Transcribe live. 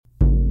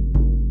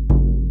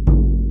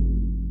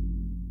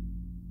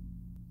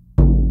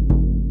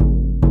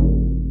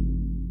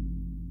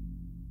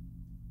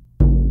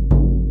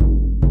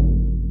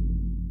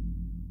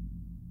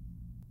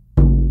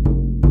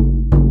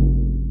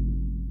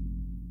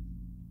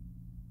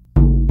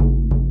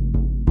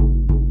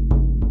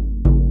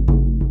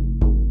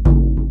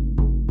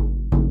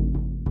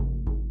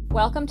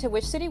Welcome to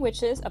Witch City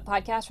Witches, a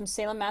podcast from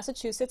Salem,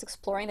 Massachusetts,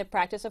 exploring the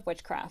practice of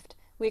witchcraft.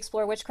 We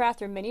explore witchcraft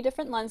through many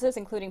different lenses,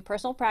 including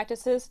personal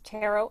practices,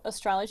 tarot,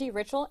 astrology,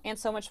 ritual, and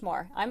so much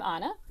more. I'm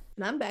Anna.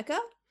 And I'm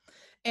Becca.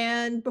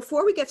 And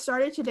before we get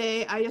started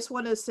today, I just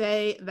want to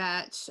say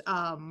that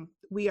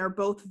we are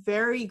both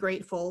very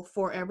grateful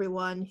for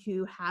everyone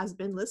who has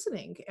been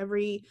listening.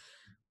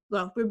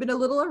 Well, we've been a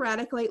little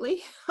erratic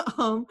lately,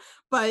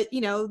 but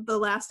the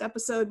last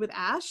episode with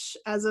Ash,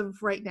 as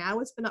of right now,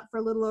 it's been up for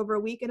a little over a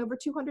week and over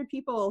 200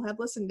 people have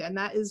listened. And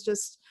that is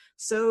just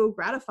so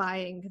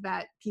gratifying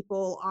that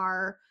people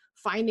are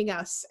finding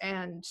us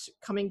and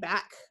coming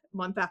back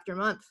month after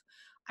month.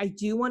 I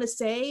do want to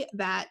say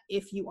that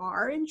if you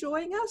are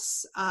enjoying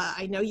us,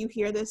 I know you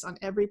hear this on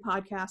every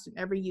podcast and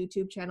every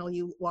YouTube channel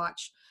you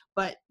watch,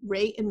 but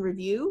rate and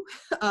review.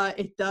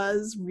 It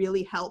does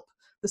really help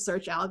the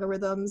search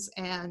algorithms,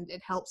 and it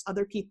helps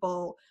other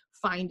people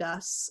find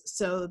us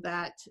so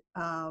that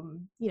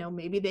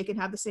maybe they can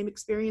have the same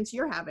experience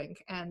you're having,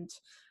 and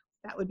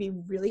that would be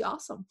really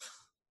awesome.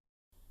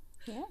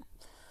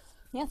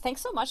 Yeah, thanks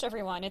so much,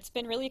 everyone. It's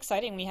been really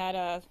exciting. We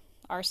had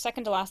our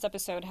second to last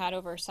episode had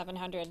over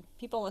 700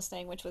 people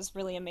listening, which was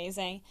really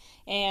amazing.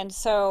 And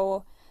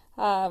so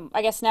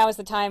I guess now is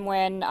the time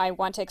when I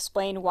want to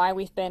explain why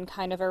we've been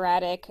kind of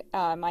erratic.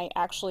 I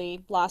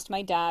actually lost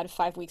my dad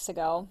 5 weeks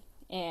ago,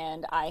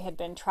 and I had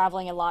been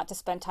traveling a lot to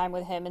spend time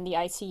with him in the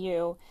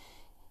ICU.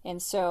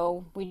 And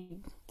so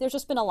there's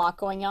just been a lot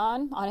going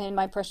on in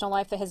my personal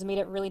life that has made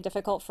it really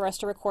difficult for us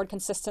to record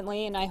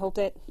consistently, and I hope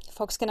that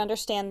folks can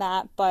understand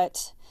that.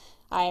 But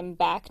I'm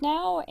back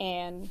now,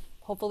 and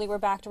hopefully we're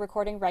back to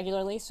recording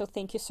regularly. So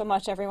thank you so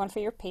much, everyone, for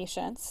your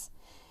patience.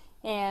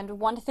 And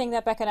one thing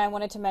that Becca and I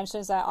wanted to mention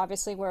is that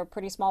obviously we're a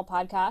pretty small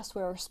podcast.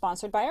 We're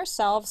sponsored by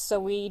ourselves, so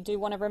we do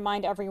want to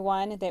remind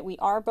everyone that we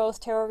are both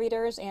tarot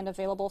readers and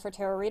available for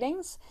tarot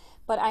readings.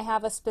 But I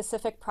have a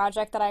specific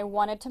project that I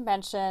wanted to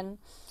mention.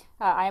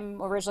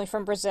 I'm originally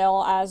from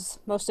Brazil, as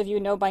most of you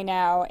know by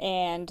now,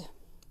 and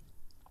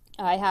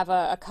I have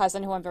a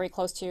cousin who I'm very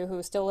close to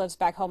who still lives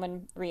back home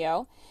in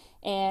Rio.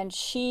 And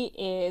she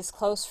is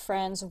close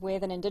friends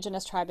with an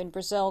indigenous tribe in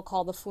Brazil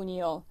called the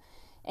Funio.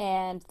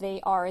 And they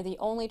are the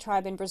only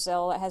tribe in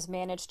Brazil that has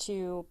managed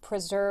to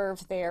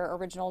preserve their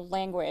original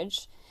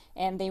language,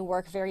 and they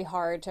work very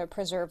hard to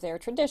preserve their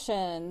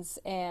traditions.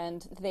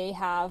 And they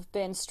have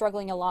been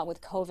struggling a lot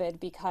with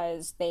COVID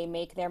because they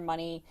make their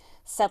money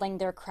selling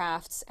their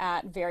crafts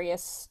at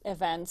various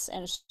events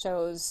and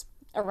shows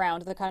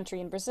around the country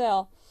in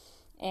Brazil,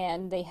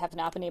 and they have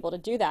not been able to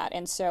do that.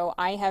 And so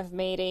I have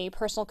made a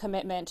personal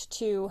commitment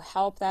to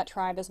help that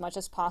tribe as much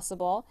as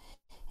possible.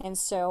 And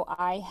so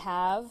I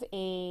have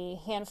a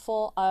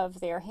handful of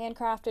their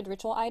handcrafted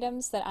ritual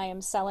items that I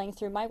am selling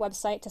through my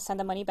website to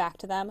send the money back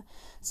to them.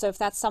 So if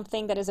that's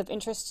something that is of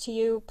interest to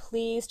you,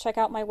 please check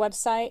out my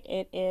website.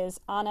 It is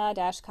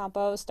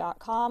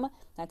ana-campos.com.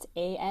 That's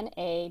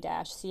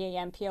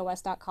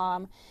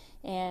ana-campos.com.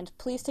 And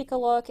please take a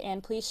look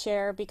and please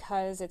share,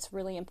 because it's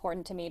really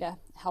important to me to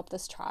help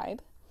this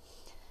tribe.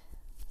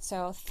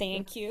 So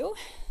thank you.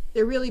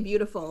 They're really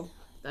beautiful.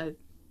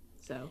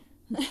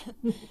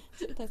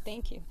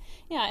 Thank you.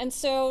 Yeah, and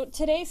so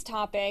today's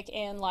topic,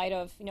 in light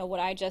of what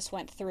I just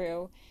went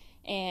through,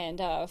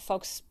 and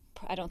folks,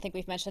 I don't think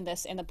we've mentioned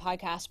this in the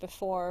podcast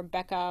before.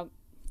 Becca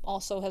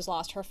also has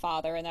lost her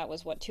father, and that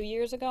was 2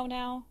 years ago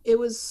now. It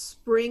was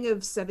spring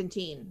of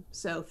 17,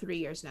 so 3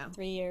 years now.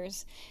 3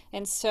 years,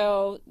 and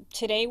so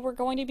today we're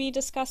going to be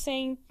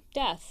discussing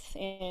death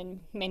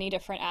in many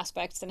different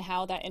aspects and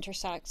how that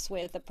intersects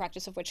with the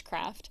practice of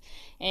witchcraft.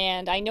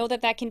 And I know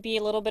that that can be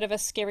a little bit of a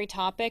scary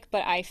topic,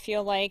 but I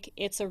feel like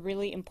it's a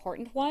really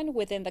important one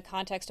within the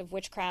context of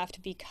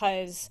witchcraft,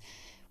 because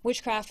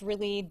witchcraft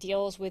really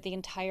deals with the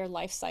entire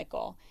life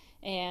cycle.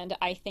 And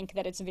I think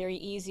that it's very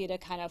easy to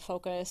kind of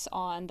focus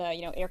on the,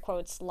 air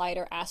quotes,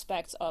 lighter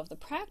aspects of the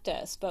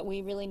practice, but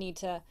we really need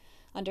to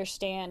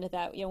understand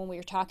that, when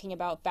we're talking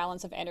about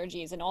balance of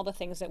energies and all the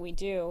things that we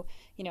do,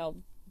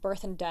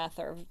 birth and death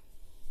are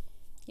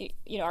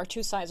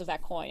two sides of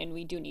that coin, and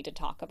we do need to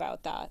talk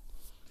about that.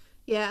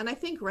 Yeah, and I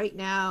think right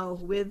now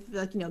with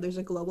there's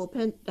a global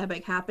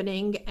pandemic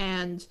happening,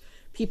 and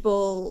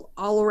people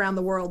all around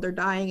the world are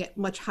dying at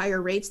much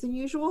higher rates than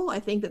usual.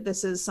 I think that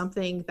this is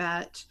something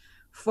that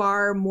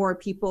far more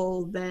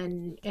people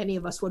than any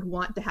of us would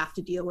want to have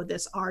to deal with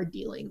this are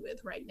dealing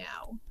with right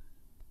now.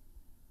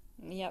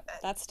 Yep,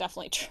 that's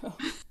definitely true.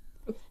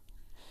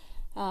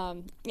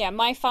 Yeah,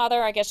 my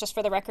father, I guess just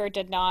for the record,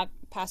 did not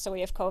pass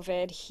away of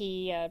COVID.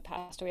 He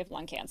passed away of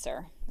lung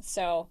cancer.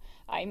 So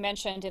I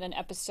mentioned in an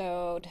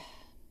episode,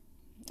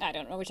 I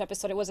don't know which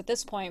episode it was at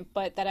this point,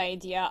 but that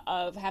idea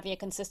of having a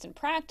consistent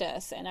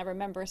practice. And I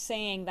remember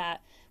saying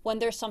that when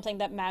there's something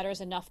that matters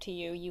enough to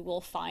you, you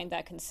will find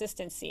that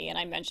consistency. And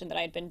I mentioned that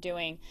I had been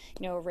doing,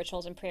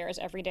 rituals and prayers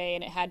every day,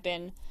 and it had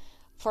been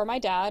for my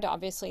dad.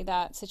 Obviously,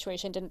 that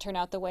situation didn't turn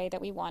out the way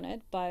that we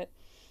wanted, but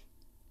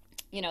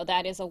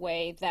that is a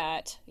way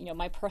that,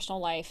 my personal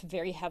life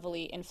very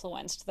heavily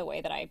influenced the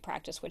way that I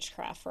practice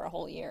witchcraft for a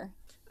whole year.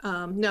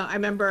 No, I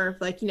remember,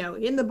 like,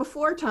 in the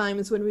before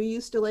times when we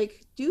used to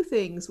like do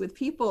things with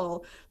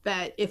people,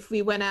 that if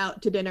we went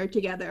out to dinner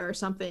together or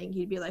something,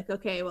 you'd be like,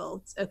 okay,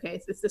 well,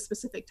 it's this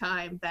specific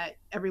time that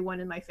everyone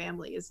in my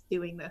family is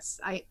doing this.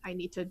 I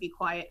need to be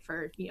quiet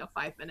for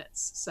 5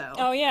 minutes. So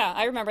Oh yeah,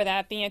 I remember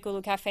that being at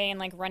Gulu Cafe and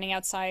like running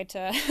outside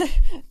to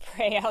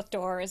pray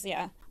outdoors.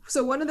 Yeah.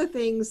 one of the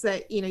things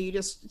that you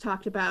just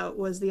talked about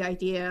was the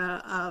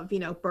idea of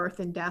birth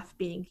and death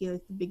being the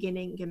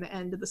beginning and the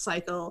end of the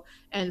cycle,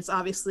 and it's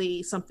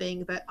obviously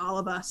something that all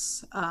of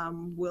us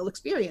will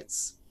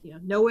experience.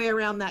 No way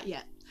around that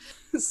yet.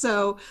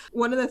 So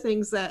one of the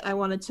things that I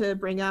wanted to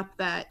bring up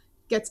that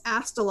gets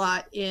asked a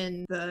lot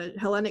in the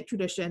Hellenic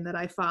tradition that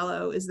I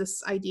follow is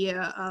this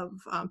idea of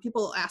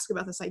people ask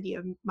about this idea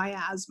of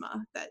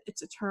miasma, that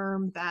it's a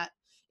term that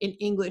in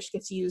English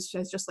gets used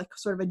as just like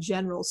sort of a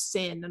general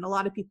sin. And a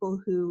lot of people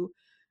who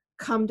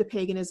come to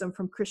paganism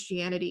from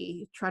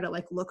Christianity try to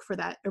like look for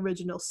that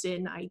original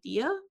sin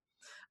idea.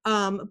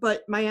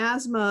 But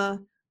miasma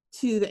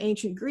to the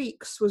ancient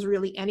Greeks was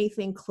really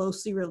anything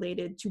closely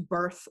related to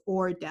birth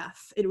or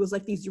death. It was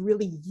like these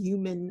really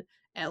human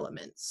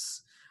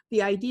elements.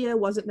 The idea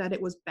wasn't that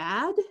it was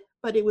bad,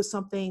 but it was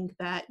something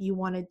that you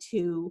wanted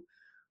to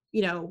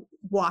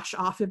wash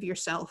off of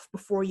yourself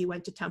before you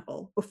went to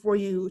temple, before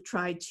you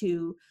tried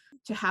to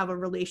have a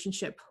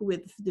relationship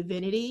with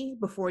divinity,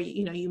 before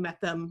you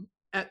met them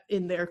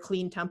in their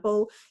clean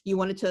temple. You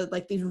wanted to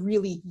like these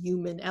really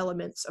human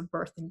elements of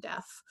birth and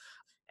death.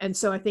 And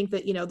so I think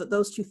that that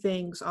those two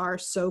things are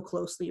so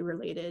closely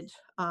related.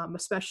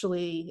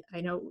 Especially,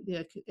 I know,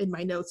 in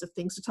my notes of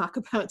things to talk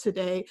about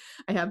today,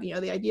 I have the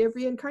idea of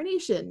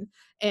reincarnation,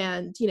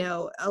 and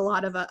a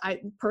lot of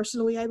I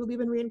personally, I believe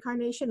in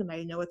reincarnation, and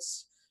I know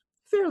it's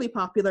fairly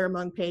popular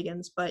among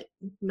pagans, but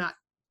not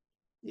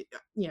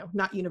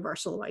not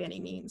universal by any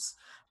means.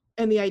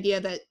 And the idea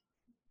that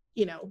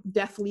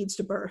death leads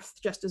to birth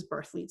just as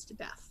birth leads to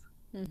death.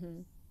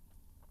 Hmm.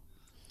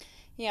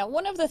 Yeah,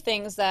 one of the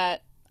things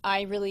that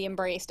I really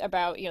embraced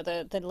about,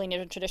 the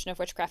lineage and tradition of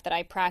witchcraft that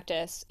I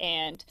practice,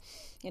 and,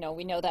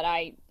 we know that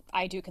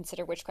I do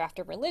consider witchcraft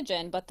a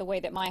religion, but the way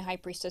that my high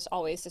priestess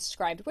always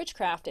described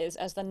witchcraft is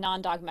as the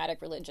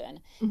non-dogmatic religion.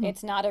 Mm-hmm.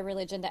 It's not a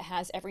religion that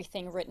has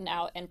everything written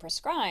out and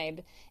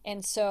prescribed.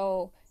 And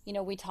so,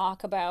 we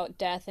talk about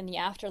death and the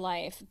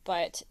afterlife,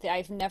 but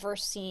I've never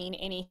seen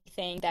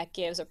anything that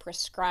gives a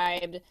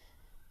prescribed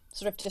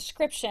sort of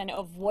description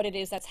of what it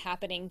is that's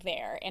happening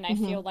there. And I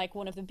Mm-hmm. feel like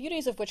one of the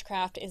beauties of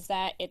witchcraft is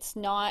that it's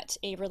not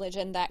a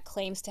religion that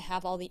claims to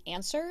have all the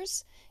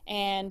answers,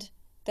 and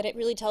that it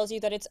really tells you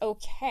that it's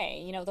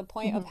okay. The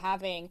point Mm-hmm. of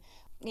having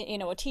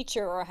a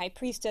teacher or a high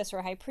priestess or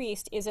a high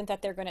priest isn't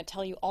that they're going to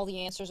tell you all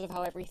the answers of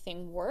how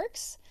everything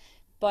works,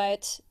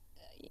 but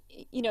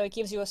it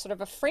gives you a sort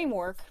of a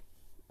framework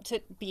to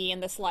be in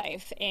this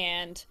life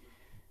and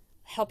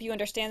help you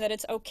understand that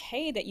it's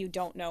okay that you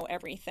don't know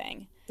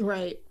everything.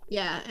 Right.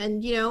 Yeah.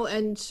 And,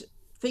 and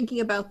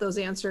thinking about those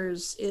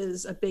answers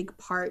is a big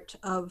part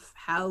of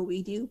how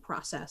we do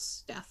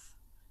process death.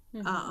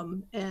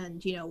 Mm-hmm.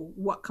 And,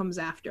 what comes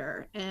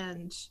after.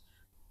 And,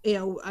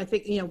 I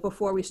think,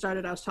 before we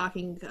started, I was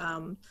talking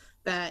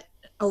that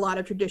a lot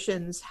of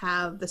traditions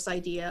have this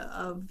idea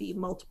of the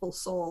multiple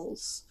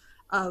souls,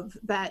 of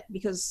that,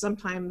 because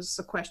sometimes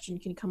a question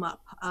can come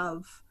up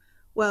of,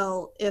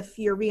 well, if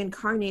you're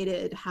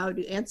reincarnated, how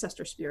do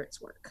ancestor spirits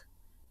work?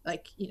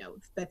 Like,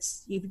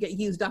 that's, you get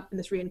used up in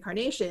this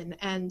reincarnation,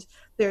 and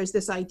there's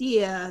this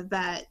idea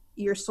that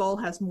your soul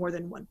has more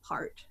than one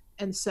part.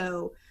 And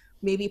so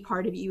maybe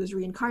part of you is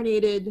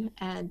reincarnated,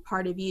 and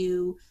part of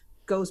you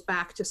goes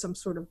back to some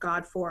sort of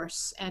god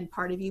force, and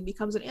part of you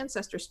becomes an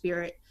ancestor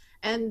spirit,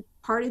 and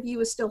part of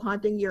you is still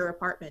haunting your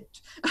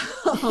apartment.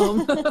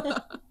 um,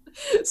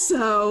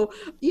 so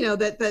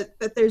that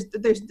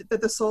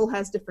that the soul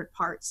has different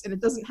parts, and it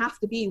doesn't have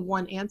to be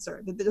one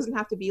answer, that it doesn't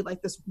have to be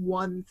like this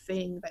one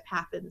thing that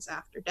happens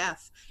after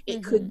death. It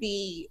Mm-hmm. could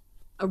be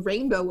a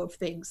rainbow of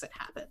things that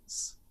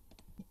happens.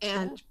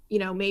 Yeah.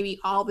 And maybe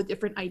all the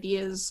different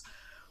ideas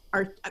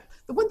are,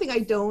 the one thing I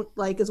don't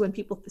like is when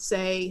people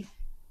say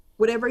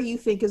whatever you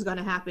think is going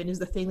to happen is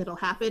the thing that'll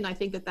happen. I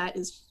think that that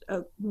is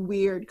a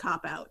weird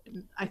cop out.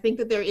 And I think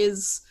that there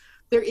is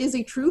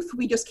a truth,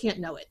 we just can't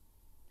know it.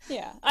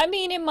 Yeah. I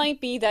mean, it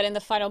might be that in the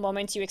final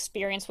moments you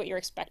experience what you're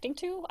expecting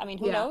to. I mean,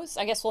 who Yeah. knows?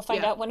 I guess we'll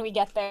find Yeah. out when we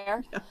get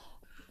there.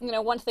 Yeah.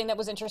 One thing that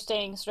was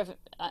interesting, sort of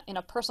in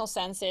a personal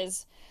sense,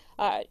 is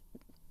uh,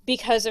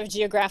 because of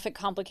geographic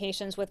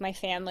complications with my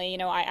family.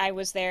 I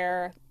was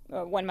there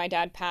when my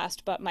dad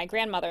passed, but my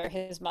grandmother,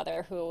 his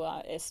mother, who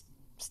is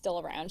still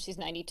around, she's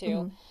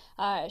 92,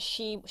 Mm-hmm.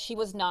 she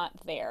was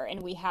not there,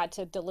 and we had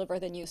to deliver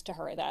the news to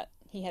her that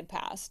he had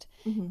passed.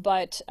 Mm-hmm.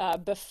 But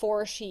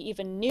before she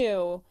even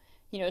knew,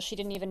 she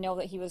didn't even know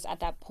that he was at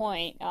that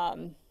point.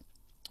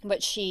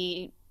 But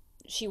she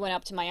went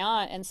up to my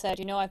aunt and said,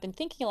 I've been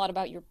thinking a lot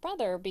about your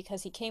brother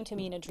because he came to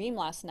me in a dream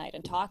last night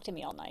and talked to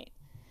me all night.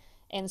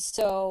 And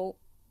so,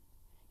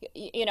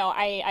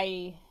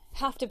 I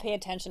have to pay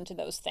attention to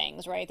those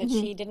things, right? That Mm-hmm.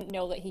 she didn't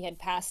know that he had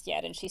passed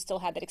yet, and she still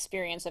had that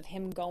experience of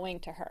him going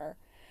to her.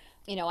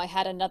 I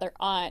had another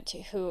aunt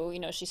who,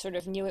 she sort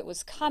of knew it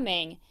was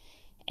coming,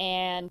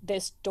 and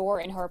this door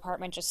in her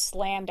apartment just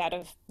slammed out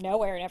of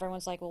nowhere, and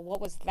everyone's like, well,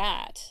 what was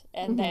that?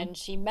 And Hmm. then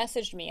she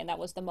messaged me, and that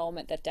was the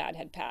moment that dad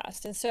had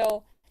passed. And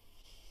so,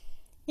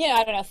 yeah,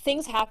 I don't know,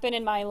 things happen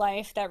in my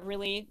life that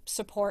really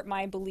support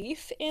my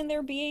belief in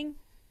there being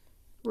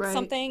Right.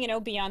 something,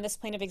 beyond this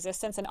plane of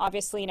existence. And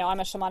obviously, I'm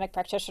a shamanic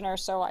practitioner,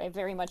 so I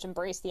very much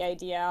embrace the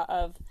idea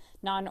of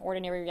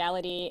non-ordinary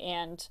reality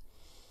and,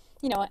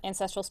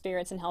 ancestral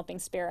spirits and helping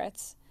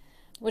spirits.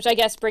 Which I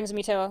guess brings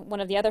me to one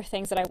of the other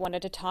things that I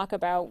wanted to talk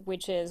about,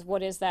 which is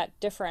what is that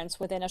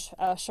difference within a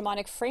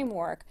shamanic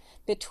framework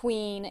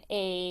between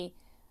a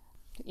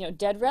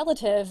dead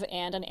relative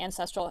and an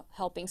ancestral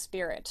helping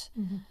spirit.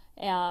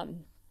 Hmm.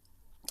 Um,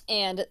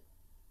 and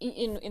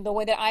in the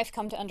way that I've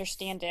come to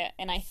understand it,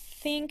 and I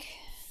think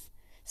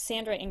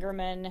Sandra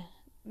Ingerman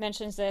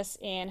mentions this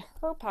in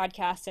her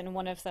podcast in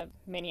one of the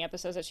many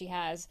episodes that she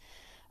has,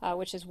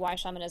 which is Why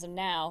Shamanism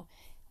Now,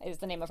 is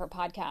the name of her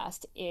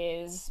podcast,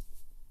 is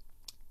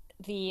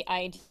the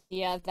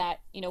idea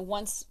that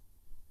once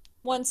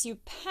you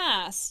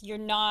pass, you're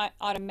not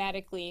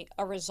automatically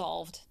a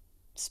resolved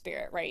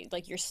spirit, right?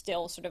 Like you're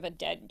still sort of a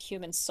dead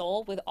human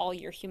soul with all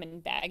your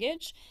human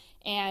baggage.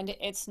 And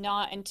it's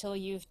not until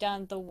you've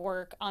done the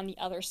work on the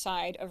other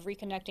side of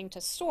reconnecting to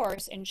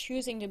source and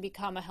choosing to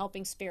become a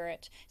helping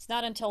spirit, it's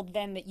not until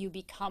then that you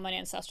become an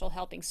ancestral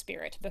helping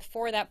spirit.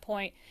 Before that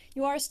point,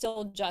 you are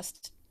still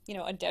just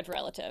a dead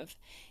relative.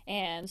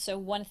 And so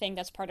one thing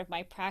that's part of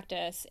my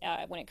practice,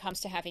 when it comes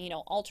to having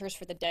altars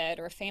for the dead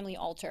or a family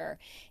altar,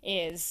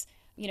 is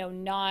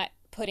not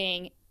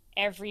putting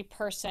every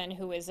person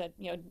who is a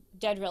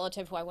dead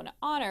relative who I want to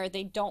honor,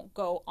 they don't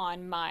go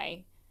on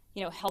my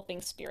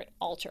helping spirit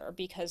altar,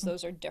 because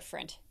those are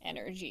different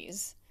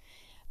energies.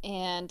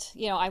 And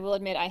I will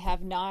admit I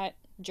have not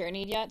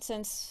journeyed yet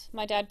since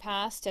my dad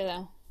passed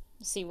to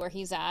see where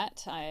he's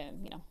at.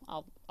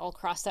 I'll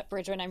cross that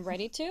bridge when I'm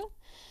ready to,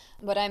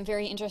 but I'm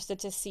very interested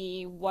to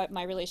see what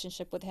my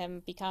relationship with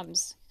him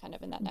becomes kind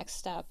of in that next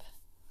step.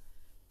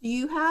 Do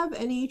you have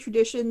any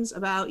traditions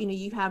about,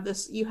 you have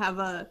this, you have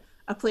a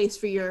place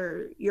for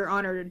your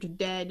honored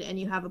dead, and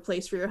you have a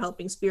place for your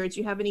helping spirits.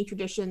 You have any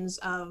traditions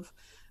of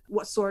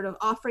what sort of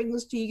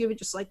offerings do you give it?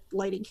 Just like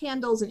lighting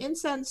candles and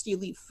incense? Do you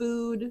leave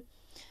food?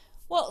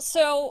 Well,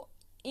 so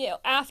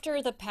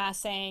after the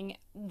passing,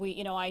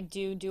 I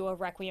do a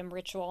requiem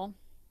ritual,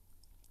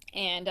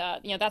 and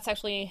that's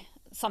actually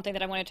something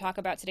that I want to talk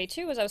about today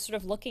too. Is I was sort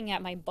of looking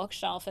at my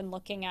bookshelf and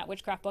looking at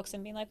witchcraft books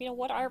and being like,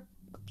 what are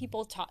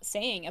people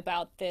saying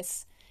about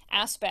this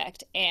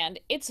aspect? And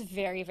it's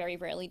very, very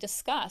rarely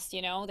discussed.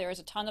 There's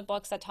a ton of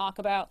books that talk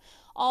about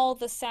all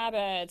the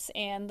sabbats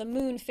and the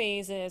moon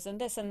phases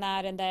and this and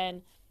that, and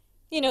then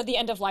the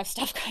end of life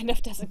stuff kind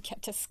of doesn't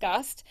get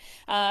discussed.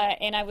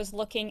 And I was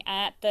looking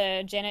at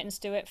the Janet and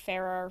Stuart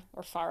Farrer,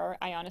 or Farrer,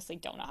 I honestly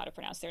don't know how to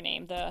pronounce their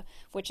name, the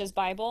Witch's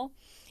Bible,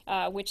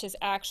 which is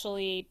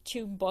actually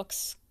two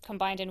books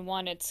combined in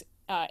one. It's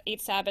Eight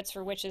Sabbats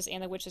for Witches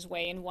and The Witch's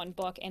Way in one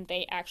book, and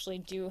they actually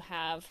do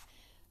have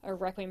a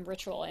requiem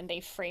ritual, and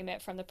they frame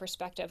it from the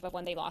perspective of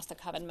when they lost a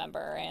coven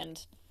member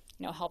and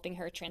helping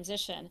her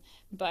transition.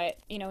 But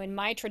in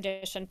my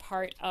tradition,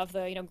 part of the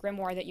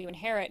grimoire that you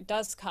inherit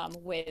does come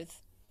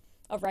with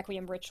a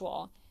requiem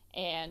ritual.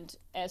 And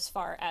as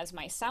far as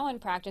my Samhain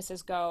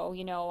practices go,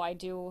 I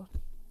do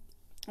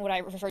what I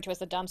refer to as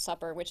the dumb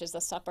supper, which is the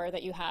supper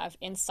that you have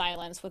in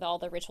silence with all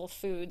the ritual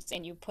foods,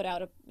 and you put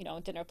out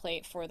a dinner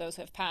plate for those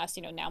who have passed.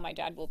 Now my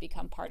dad will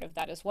become part of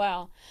that as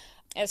well.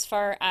 As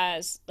far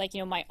as like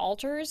my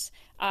altars,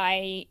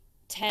 I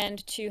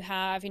tend to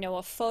have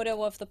a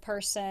photo of the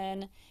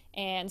person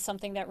and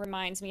something that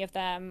reminds me of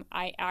them.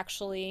 I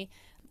actually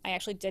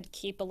did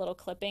keep a little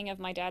clipping of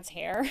my dad's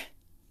hair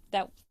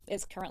that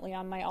is currently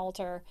on my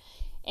altar.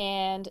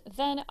 And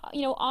then,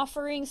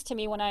 offerings to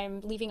me, when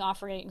I'm leaving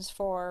offerings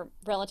for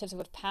relatives who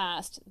have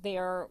passed, they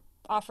are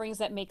offerings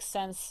that make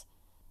sense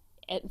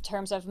in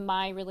terms of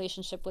my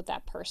relationship with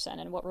that person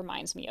and what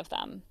reminds me of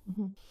them,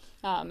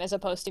 Mhm. as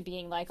opposed to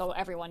being like, oh,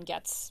 everyone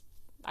gets,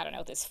 I don't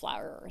know, this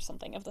flower or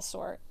something of the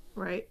sort.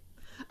 Right.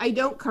 I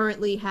don't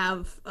currently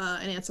have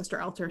an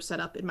ancestor altar set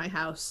up in my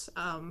house.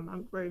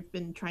 I've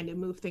been trying to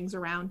move things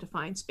around to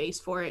find space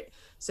for it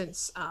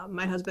since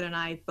my husband and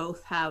I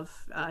both have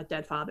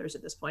dead fathers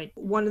at this point.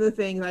 One of the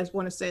things I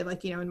want to say,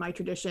 like, in my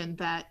tradition,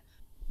 that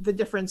the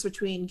difference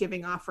between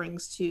giving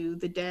offerings to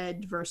the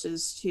dead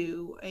versus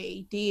to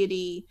a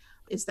deity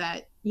is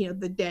that,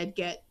 the dead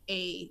get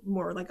a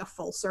more like a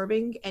full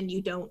serving, and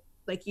you don't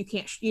like,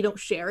 you don't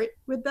share it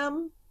with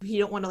them. You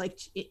don't want to like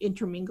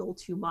intermingle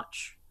too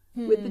much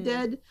with the Hmm.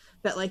 dead,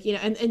 that like,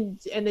 and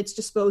it's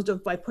disposed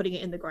of by putting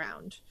it in the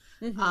ground.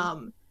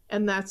 Mm-hmm.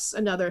 And that's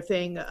another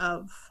thing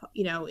of,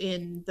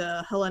 in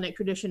the Hellenic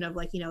tradition of,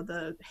 like,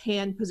 the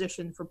hand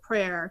position for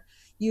prayer.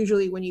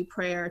 Usually when you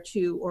pray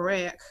to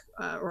Oraic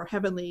or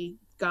heavenly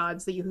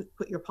gods, that you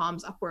put your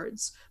palms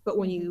upwards, but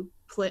when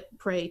Mm-hmm. you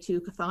pray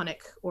to chthonic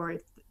or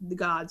the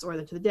gods or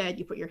to the dead,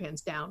 you put your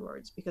hands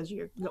downwards, because Oh.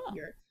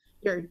 you're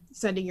you're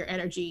sending your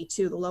energy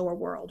to the lower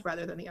world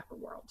rather than the upper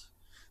world.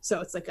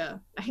 So it's like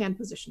a hand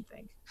position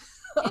thing.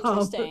 um,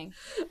 Interesting.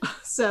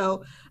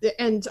 so,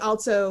 and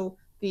also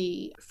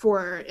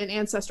for an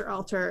ancestor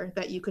altar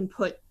that you can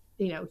put,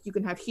 you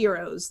can have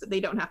heroes that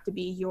they don't have to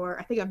be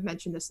I think I've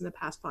mentioned this in the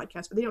past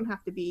podcast, but they don't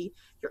have to be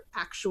your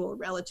actual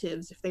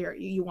relatives if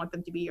you want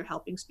them to be your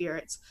helping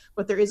spirits.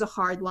 But there is a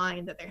hard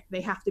line that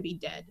they have to be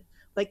dead.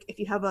 Like if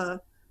you have a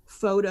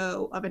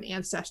photo of an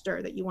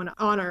ancestor that you want to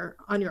honor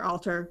on your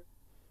altar,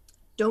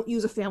 don't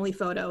use a family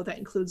photo that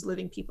includes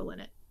living people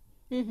in it.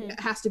 Mm-hmm. It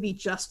has to be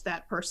just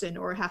that person,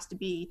 or it has to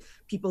be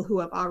people who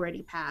have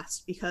already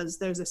passed, because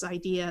there's this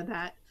idea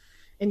that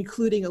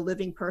including a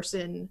living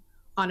person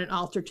on an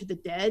altar to the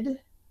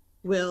dead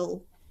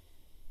will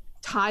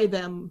tie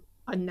them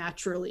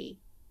unnaturally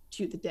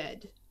to the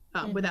dead,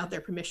 without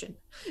their permission.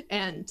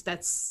 And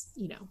that's,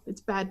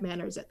 it's bad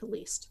manners at the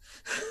least.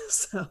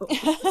 So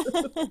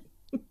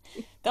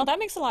No, that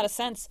makes a lot of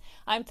sense.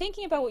 I'm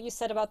thinking about what you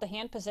said about the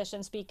hand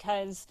positions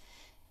because,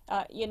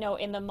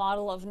 in the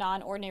model of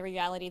non-ordinary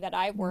reality that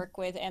I work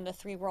with and the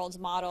three worlds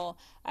model,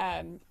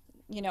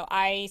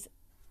 I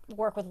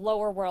work with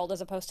lower world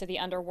as opposed to the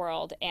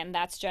underworld, and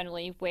that's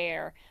generally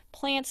where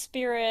plant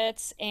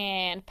spirits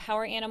and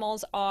power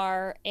animals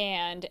are,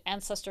 and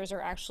ancestors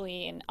are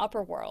actually in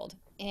upper world.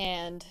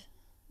 And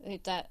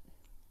that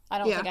I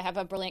don't yeah. think I have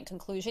a brilliant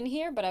conclusion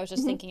here, but I was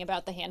just Mm-hmm. thinking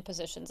about the hand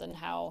positions and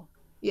how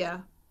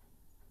Yeah.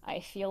 I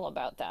feel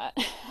about that.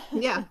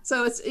 Yeah,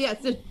 so it's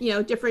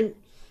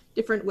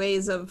different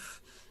ways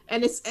of,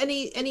 and it's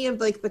any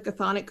of like the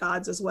chthonic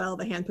gods as well.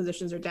 The hand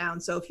positions are down,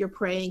 so if you're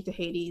praying to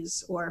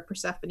Hades or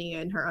Persephone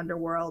in her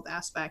underworld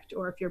aspect,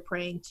 or if you're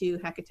praying to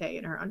Hecate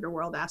in her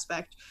underworld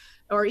aspect,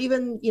 or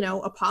even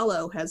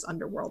Apollo has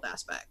underworld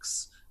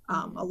aspects.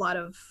 Mm-hmm. A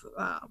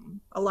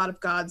lot of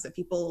gods that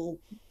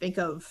people think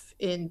of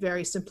in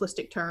very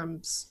simplistic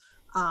terms.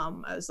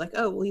 I was like,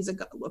 oh well,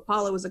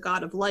 Apollo is a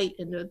god of light,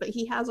 but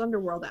he has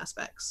underworld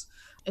aspects,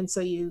 and so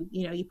you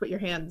put your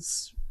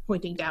hands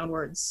pointing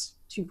downwards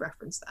to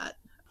reference that.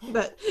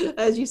 But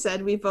as you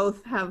said, we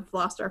both have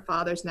lost our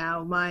fathers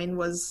now. Mine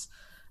was,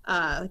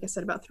 like I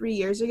said, about 3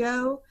 years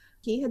ago.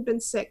 He had been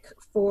sick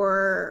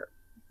for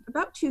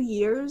about 2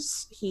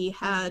 years. He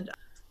had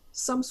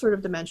some sort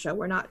of dementia.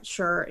 We're not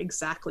sure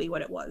exactly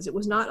what it was. It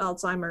was not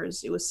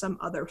Alzheimer's, it was some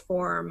other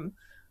form.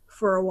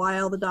 For a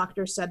while, the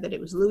doctor said that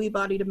it was Lewy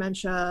body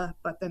dementia,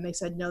 but then they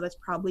said, no, that's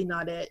probably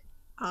not it.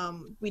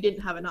 We didn't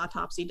have an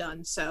autopsy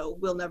done, so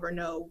we'll never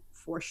know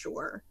for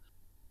sure.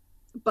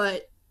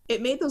 But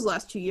it made those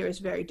last 2 years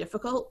very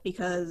difficult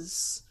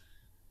because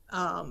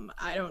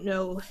I don't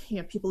know,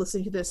 people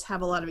listening to this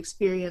have a lot of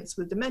experience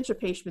with dementia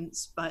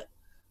patients, but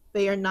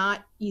they are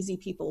not easy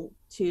people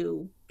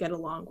to get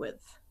along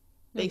with.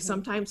 They Mm-hmm.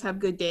 sometimes have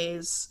good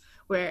days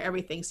where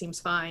everything seems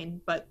fine,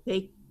 but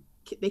they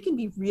can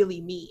be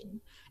really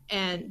mean.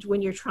 And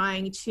when you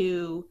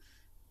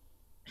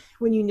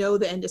know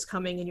the end is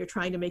coming and you're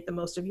trying to make the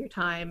most of your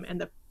time,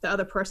 and the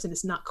other person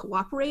is not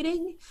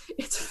cooperating,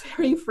 it's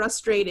very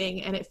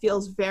frustrating, and it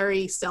feels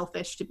very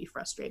selfish to be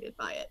frustrated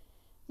by it.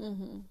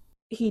 Mm-hmm.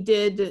 He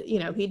did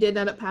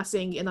end up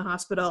passing in the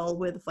hospital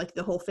with like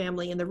the whole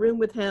family in the room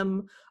with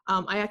him.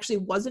 I actually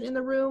wasn't in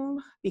the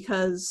room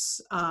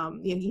because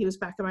he was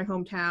back in my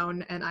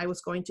hometown, and I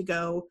was going to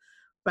go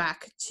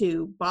back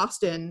to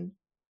Boston,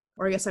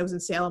 or I guess I was in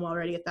Salem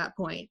already at that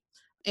point.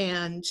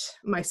 And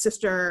my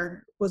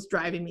sister was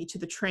driving me to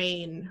the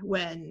train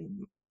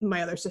when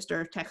my other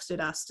sister texted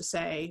us to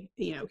say,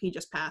 he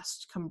just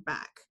passed, come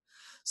back.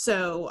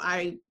 So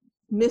I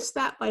missed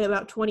that by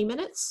about 20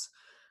 minutes.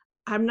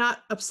 I'm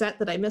not upset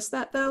that I missed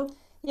that though.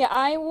 Yeah,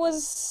 I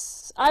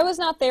was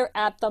not there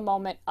at the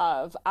moment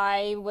of.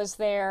 I was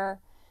there.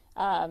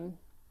 Um,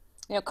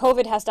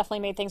 COVID has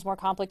definitely made things more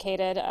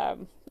complicated.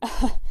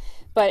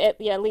 But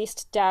at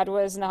least Dad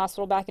was in the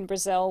hospital back in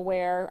Brazil,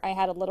 where I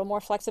had a little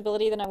more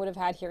flexibility than I would have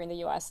had here in the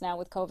U.S. now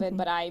with COVID. Mm-hmm.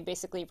 But I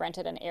basically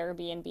rented an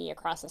Airbnb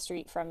across the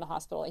street from the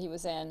hospital he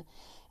was in,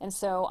 and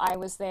so I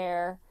was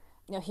there.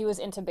 He was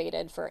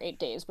intubated for 8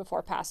 days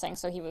before passing,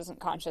 so he wasn't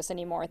conscious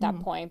anymore at that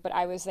Mm-hmm. point. But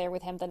I was there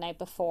with him the night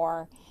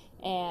before,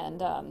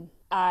 and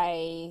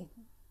I,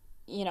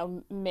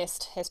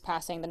 missed his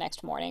passing the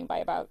next morning by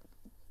about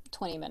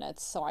 20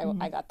 minutes. So I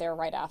Mm-hmm. got there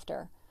right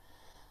after.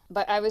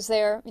 But I was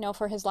there,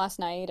 for his last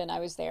night, and I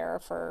was there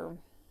for,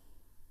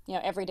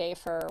 every day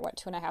for what,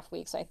 2.5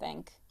 weeks, I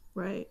think.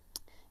 Right.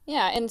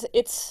 Yeah, and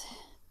it's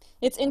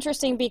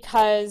interesting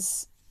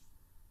because,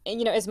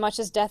 as much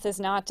as death is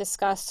not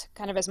discussed,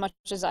 kind of as much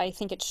as I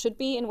think it should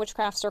be in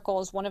witchcraft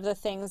circles, one of the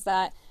things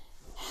that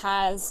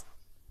has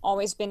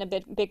always been a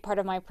big part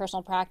of my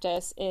personal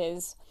practice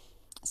is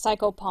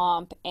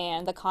psychopomp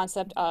and the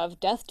concept of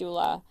death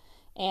doula.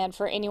 And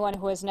for anyone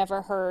who has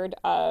never heard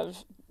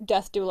of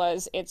death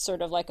doulas, it's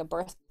sort of like a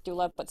birth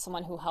doula, but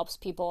someone who helps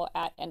people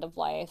at end of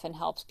life and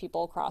helps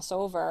people cross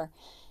over.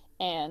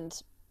 And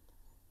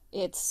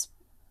it's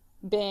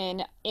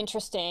been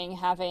interesting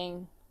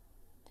having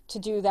to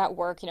do that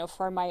work,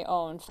 for my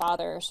own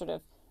father, sort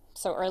of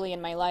so early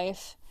in my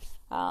life.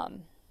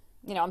 Um,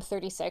 I'm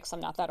 36, I'm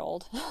not that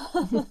old.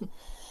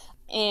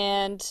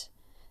 And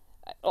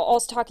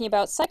also talking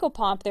about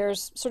psychopomp,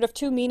 there's sort of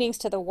two meanings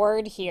to the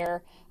word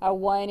here.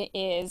 One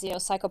is,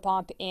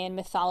 psychopomp in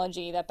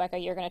mythology that Becca,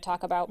 you're going to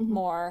talk about Hmm.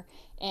 more,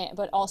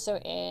 but also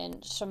in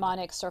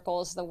shamanic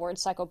circles, the word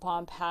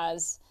psychopomp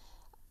has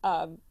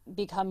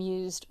become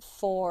used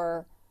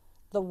for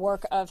the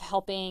work of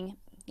helping,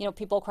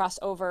 people cross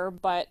over,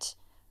 but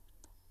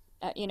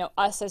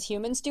us as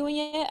humans doing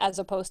it, as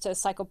opposed to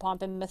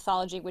psychopomp in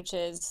mythology, which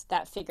is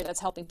that figure that's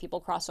helping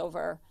people cross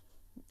over,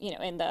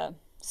 in the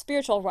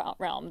spiritual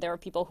realm. There are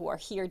people who are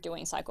here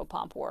doing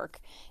psychopomp work,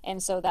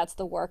 and so that's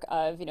the work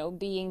of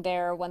being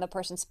there when the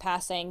person's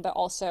passing, but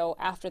also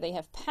after they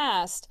have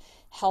passed,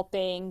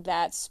 helping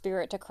that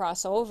spirit to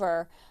cross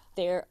over.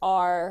 There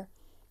are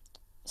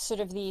sort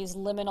of these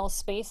liminal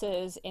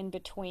spaces in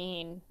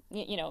between,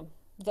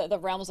 the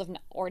realms of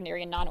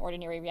ordinary and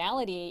non-ordinary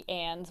reality.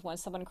 And when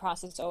someone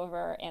crosses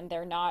over and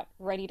they're not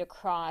ready to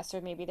cross,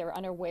 or maybe they're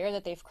unaware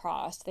that they've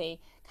crossed,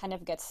 they kind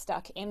of get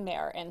stuck in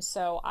there. And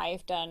so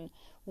I've done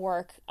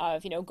work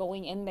of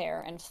going in there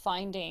and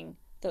finding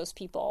those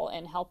people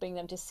and helping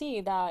them to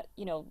see that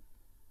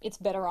it's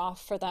better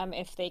off for them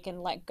if they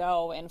can let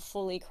go and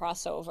fully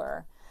cross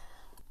over.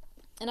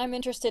 And I'm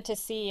interested to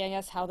see, I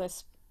guess, how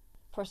this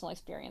personal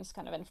experience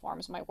kind of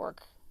informs my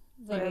work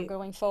there Right.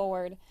 going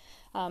forward.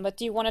 But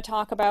do you want to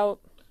talk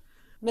about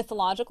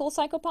mythological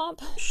psychopomp?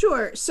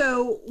 Sure.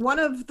 So one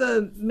of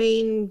the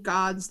main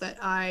gods that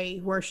I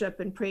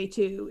worship and pray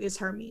to is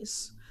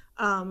Hermes,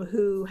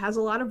 who has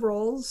a lot of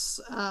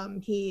roles.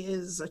 He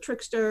is a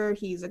trickster.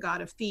 He's a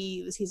god of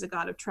thieves. He's a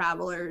god of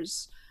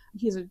travelers.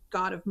 He's a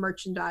god of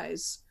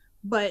merchandise.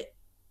 But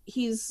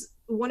he's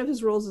one of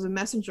his roles as a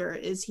messenger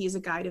is he's a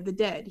guide of the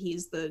dead.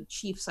 He's the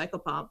chief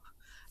psychopomp,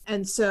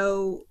 and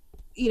so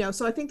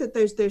so I think that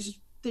there's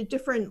the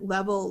different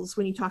levels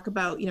when you talk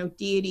about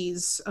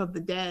deities of the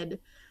dead,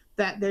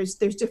 that there's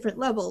different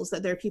levels,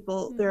 that there are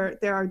people,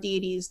 there are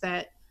deities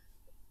that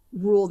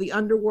rule the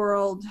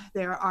underworld.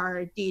 There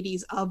are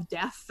deities of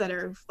death that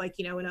are like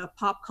in a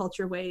pop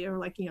culture way, or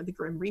like the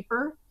Grim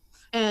Reaper.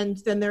 And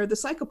then there are the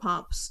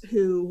psychopomps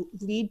who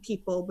lead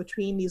people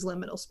between these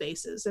liminal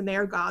spaces, and they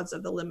are gods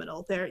of the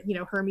liminal. They're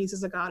Hermes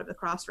is a god of the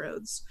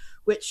crossroads,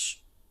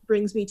 which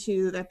brings me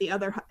to that the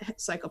other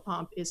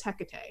psychopomp is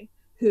Hecate,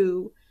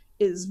 who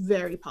is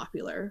very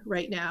popular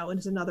right now and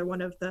is another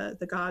one of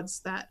the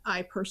gods that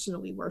I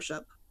personally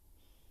worship.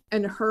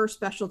 And her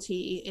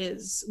specialty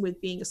is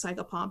with being a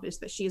psychopomp is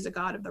that she is a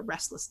god of the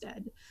restless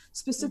dead, Mm-hmm.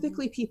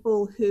 specifically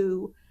people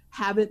who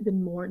haven't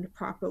been mourned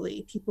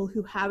properly, people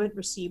who haven't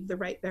received the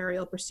right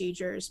burial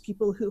procedures,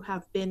 people who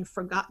have been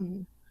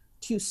forgotten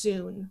too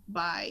soon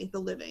by the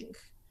living.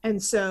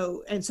 And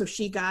so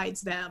she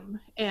guides them,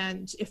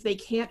 and if they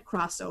can't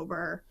cross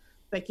over,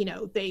 like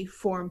they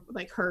form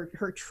like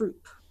her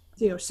troop.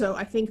 So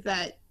I think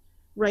that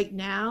right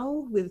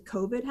now with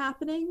COVID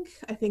happening,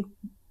 I think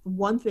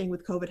one thing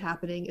with COVID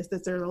happening is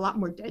that there's a lot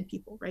more dead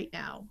people right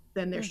now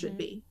than there should Mm-hmm.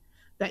 be.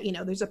 That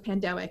there's a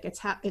pandemic.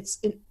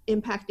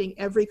 Impacting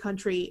every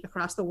country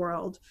across the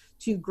world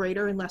to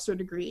greater and lesser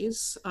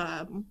degrees.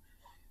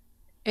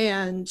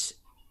 And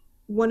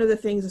one of the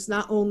things is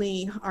not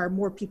only are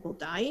more people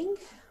dying,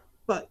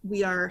 but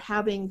we are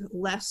having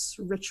less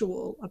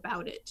ritual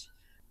about it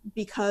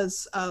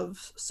because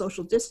of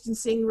social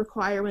distancing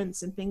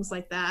requirements and things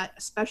like that,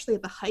 especially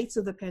at the heights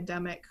of the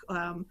pandemic,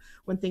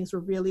 when things were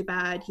really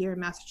bad here in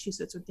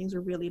Massachusetts, when things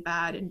were really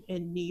bad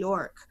in New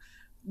York.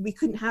 We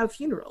couldn't have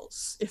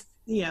funerals.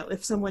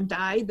 If someone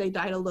died, they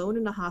died alone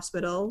in a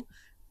hospital.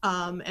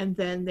 And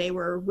then they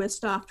were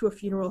whisked off to a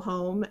funeral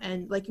home,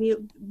 and like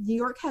New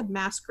York had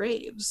mass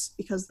graves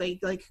because they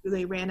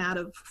ran out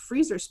of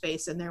freezer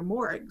space in their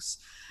morgues,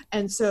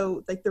 and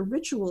so like the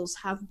rituals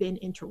have been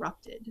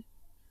interrupted.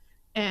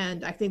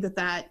 And I think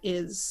that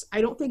is,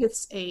 I don't think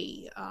it's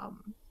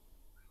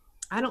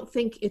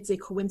a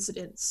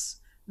coincidence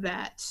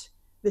that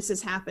this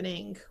is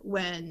happening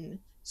when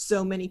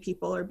so many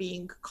people are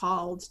being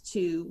called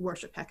to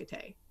worship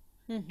Hecate,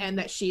 Mm-hmm. and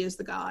that she is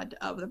the god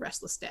of the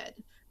restless dead,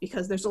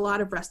 because there's a lot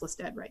of restless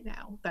dead right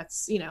now.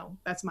 That's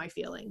my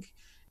feeling.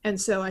 And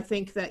so I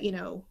think that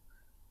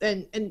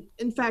and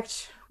in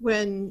fact,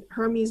 when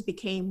Hermes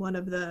became one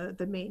of the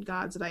main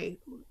gods that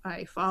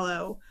I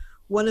follow,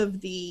 one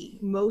of the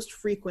most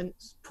frequent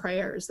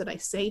prayers that I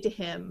say to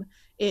him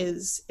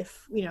is,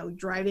 if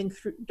driving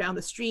down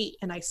the street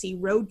and I see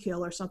roadkill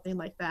or something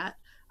like that,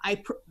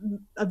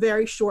 a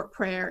very short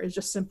prayer is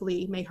just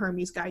simply, may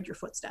Hermes guide your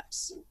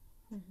footsteps.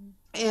 Mm-hmm.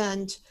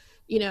 And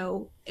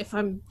if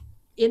I'm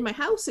in my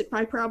house,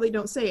 I probably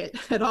don't say it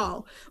at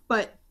all.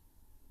 But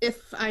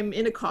if I'm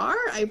in a car,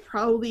 I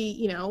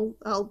probably,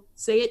 I'll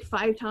say it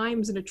 5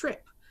 times in a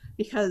trip,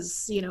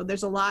 because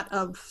there's a lot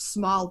of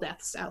small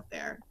deaths out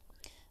there.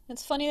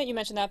 It's funny that you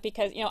mentioned that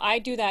because, I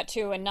do that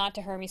too, and not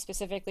to Hermes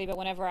specifically, but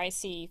whenever I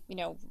see,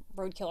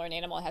 roadkill or an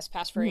animal has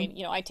passed free,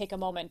 Mm-hmm. I take a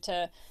moment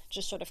to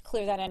just sort of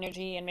clear that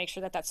energy and make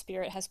sure that that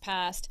spirit has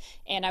passed.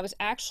 And I was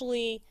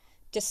actually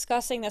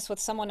discussing this with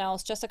someone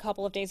else just a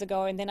couple of days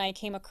ago, and then I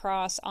came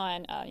across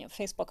on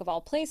Facebook of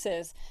all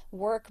places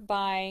work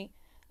by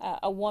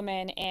a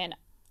woman, and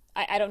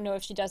I don't know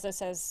if she does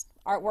this as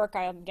artwork.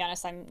 I'll be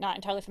honest, I'm not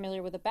entirely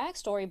familiar with the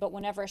backstory, but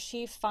whenever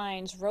she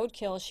finds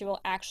roadkill, she will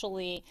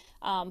actually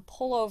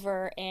pull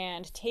over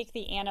and take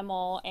the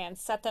animal and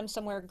set them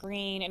somewhere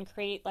green and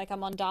create like a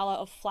mandala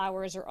of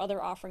flowers or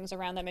other offerings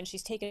around them. And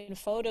she's taken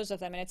photos of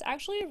them, and it's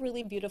actually a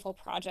really beautiful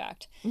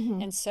project. Hmm.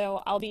 And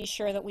so I'll be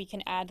sure that we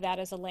can add that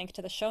as a link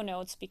to the show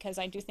notes, because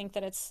I do think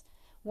that it's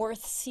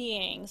worth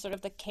seeing sort of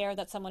the care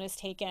that someone has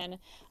taken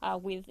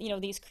with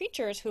these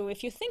creatures who,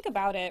 if you think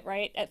about it,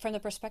 right, from the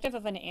perspective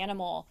of an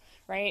animal,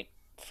 right,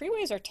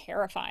 freeways are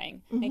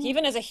terrifying. Like, Hmm.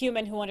 even as a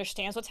human who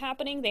understands what's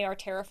happening, they are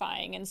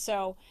terrifying. And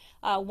so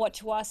what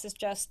to us is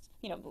just,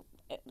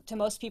 to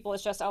most people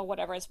it's just, oh,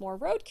 whatever, it's more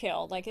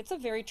roadkill. Like, it's a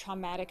very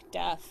traumatic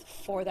death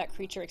for that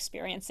creature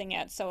experiencing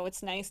it, so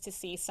it's nice to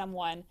see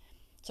someone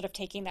sort of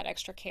taking that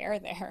extra care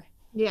there.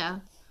 Yeah,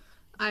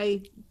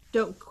 I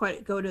don't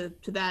quite go to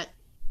that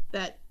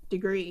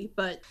degree,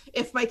 but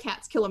if my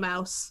cats kill a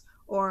mouse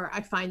or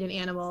I find an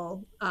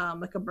animal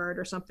like a bird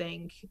or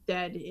something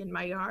dead in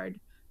my yard,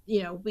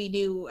 we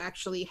do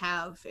actually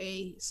have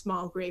a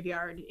small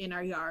graveyard in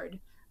our yard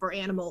for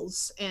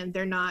animals, and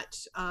they're not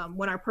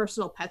when our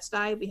personal pets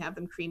die, we have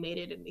them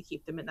cremated and we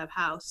keep them in the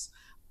house.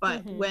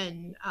 But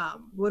Mm-hmm.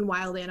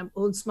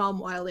 when small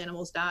wild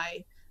animals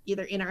die,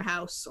 either in our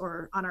house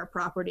or on our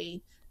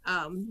property,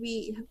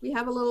 we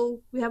have a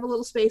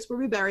little space where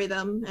we bury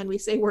them and we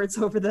say words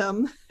over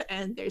them.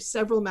 And there's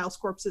several mouse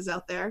corpses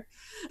out there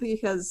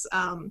because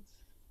our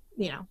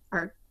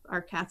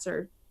cats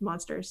are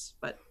monsters,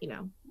 but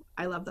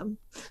I love them.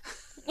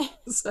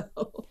 So,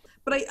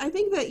 but I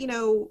think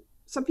that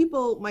some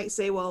people might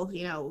say, well,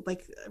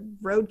 like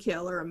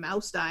roadkill or a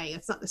mouse dying,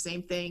 it's not the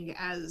same thing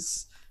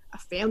as a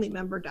family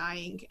member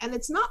dying, and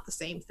it's not the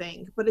same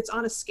thing, but it's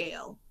on a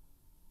scale.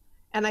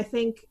 And I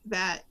think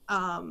that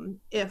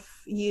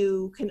if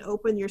you can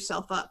open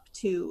yourself up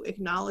to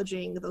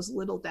acknowledging those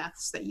little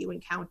deaths that you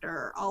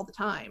encounter all the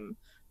time,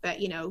 that,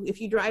 if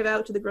you drive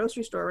out to the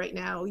grocery store right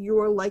now, you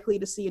are likely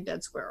to see a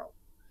dead squirrel.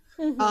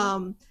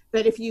 Mm-hmm.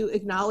 That if you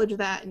acknowledge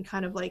that and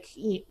kind of like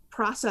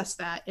process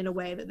that in a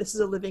way that this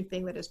is a living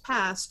thing that has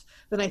passed,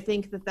 then I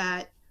think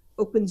that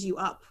opens you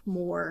up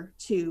more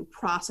to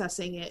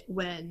processing it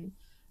when,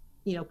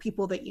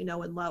 people that you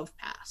know and love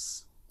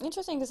pass.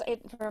 Interesting, because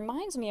it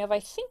reminds me of, I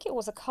think it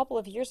was a couple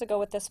of years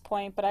ago at this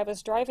point, but I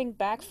was driving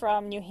back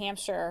from New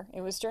Hampshire.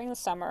 It was during the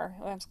summer.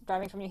 I was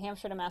driving from New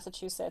Hampshire to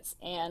Massachusetts,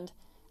 and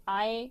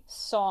I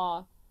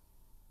saw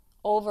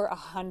over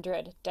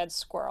 100 dead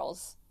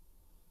squirrels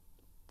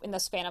in the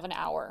span of an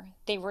hour.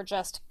 They were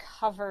just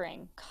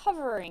covering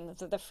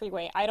the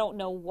freeway. I don't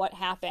know what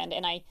happened.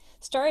 And I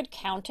started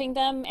counting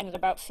them, and at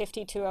about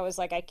 52, I was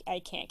like, I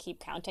can't keep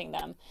counting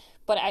them.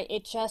 But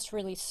it just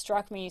really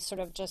struck me,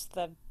 sort of just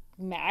the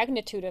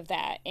magnitude of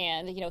that.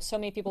 And, so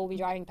many people will be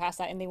driving past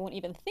that and they won't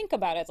even think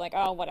about it. It's like,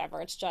 oh,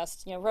 whatever. It's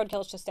just,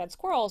 roadkill is just dead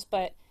squirrels.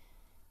 But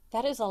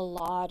that is a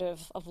lot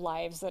of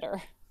lives that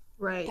are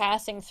Right.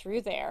 passing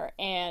through there.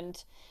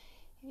 And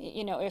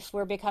if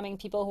we're becoming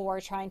people who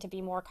are trying to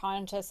be more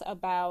conscious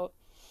about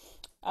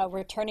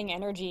returning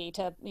energy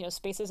to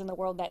spaces in the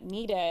world that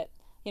need it,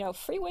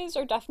 freeways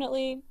are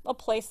definitely a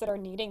place that are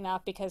needing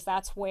that, because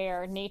that's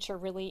where nature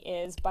really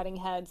is butting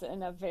heads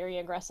in a very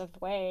aggressive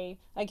way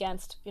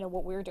against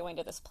what we're doing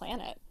to this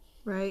planet.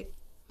 Right.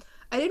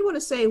 I did want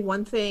to say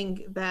one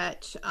thing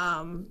that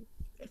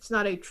it's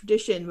not a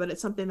tradition, but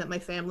it's something that my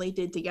family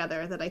did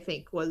together that I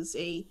think was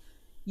a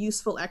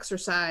useful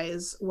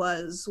exercise.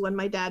 Was when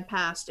my dad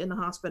passed in the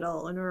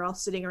hospital and we were all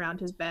sitting around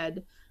his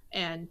bed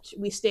and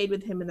we stayed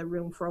with him in the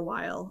room for a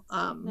while.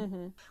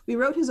 Mm-hmm. We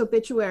wrote his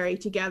obituary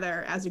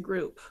together as a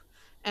group,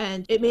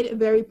 and it made it a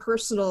very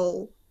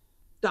personal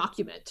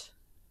document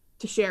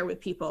to share with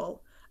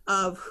people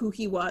of who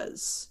he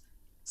was.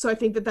 So I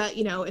think that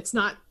it's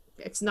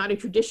not a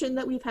tradition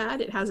that we've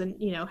had. It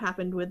hasn't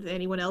happened with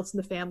anyone else in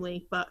the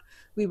family, but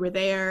we were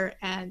there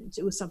and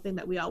it was something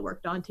that we all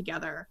worked on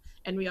together,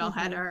 and we all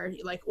had Mm-hmm. our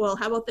like, well,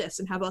 how about this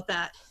and how about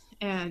that.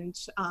 And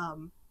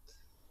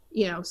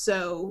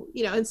so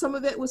and some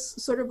of it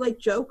was sort of like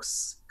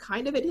jokes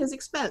kind of at his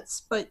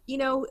expense, but he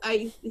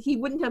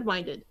wouldn't have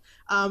minded.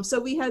 So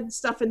we had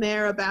stuff in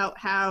there about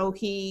how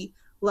he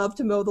loved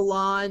to mow the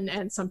lawn,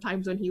 and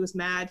sometimes when he was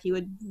mad he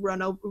would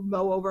mow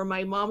over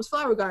my mom's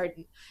flower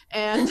garden.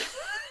 And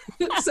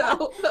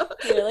so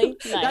Really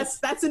that's nice.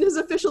 that's in his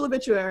official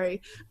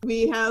obituary.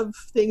 We have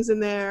things in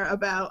there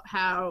about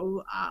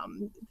how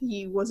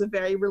he was a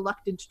very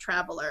reluctant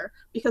traveler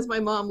because my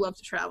mom loved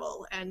to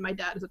travel and my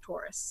dad is a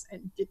Taurus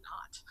and did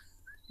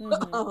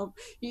not. Mm-hmm.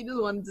 He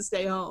just wanted to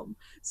stay home.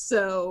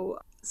 So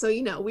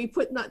we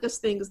put not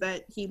just things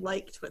that he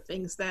liked, but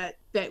things that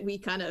we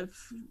kind of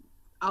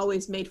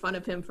always made fun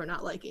of him for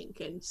not liking,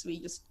 and so we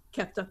just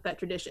kept up that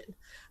tradition.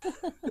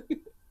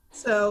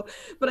 So,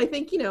 but I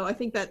think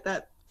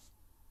that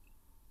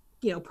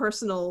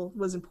personal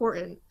was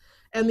important.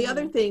 And the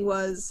other Mm-hmm. thing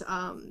was,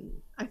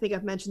 I think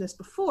I've mentioned this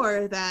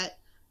before, that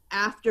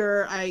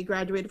after I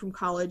graduated from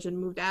college and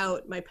moved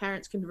out, my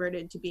parents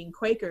converted to being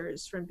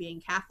Quakers from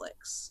being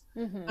Catholics.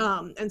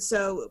 Mm-hmm. And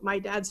so my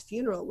dad's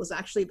funeral was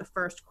actually the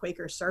first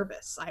Quaker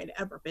service I had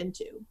ever been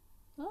to.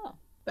 Oh.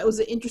 That was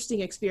an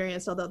interesting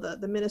experience, although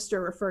the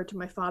minister referred to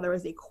my father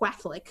as a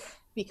Quatholic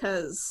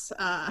because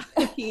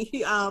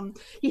he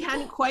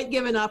hadn't quite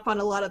given up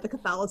on a lot of the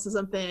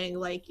Catholicism thing.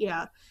 Like,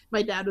 yeah,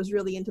 my dad was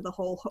really into the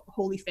whole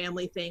Holy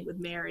Family thing with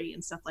Mary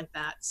and stuff like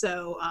that.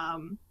 So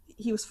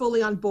he was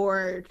fully on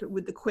board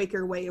with the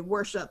Quaker way of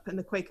worship and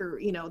the Quaker,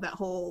 that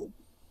whole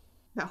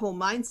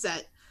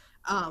mindset.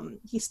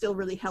 He still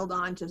really held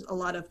on to a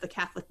lot of the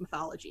Catholic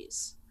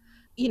mythologies.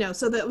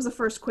 So that was the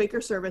first Quaker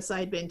service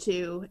I'd been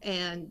to.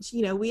 And,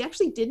 we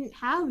actually didn't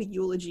have a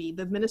eulogy.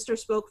 The minister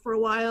spoke for a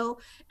while,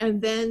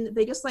 and then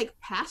they just like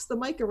passed the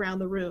mic around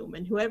the room,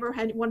 and whoever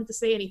wanted to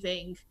say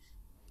anything,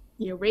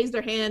 raised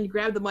their hand,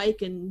 grabbed the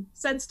mic, and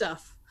said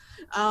stuff.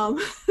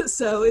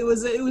 So it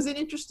was an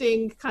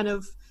interesting kind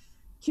of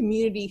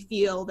community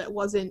feel that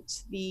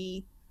wasn't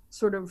the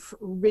sort of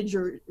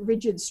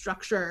rigid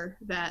structure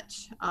that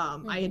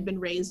I had been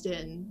raised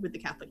in with the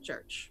Catholic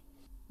Church.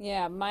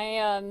 Yeah,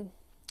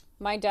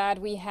 my dad,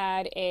 we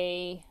had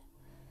I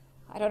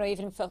don't know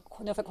even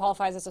know if it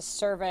qualifies as a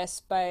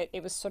service, but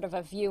it was sort of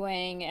a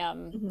viewing,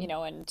 Mm-hmm.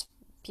 and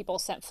people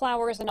sent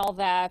flowers and all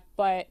that,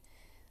 but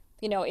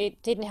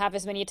it didn't have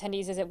as many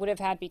attendees as it would have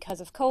had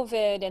because of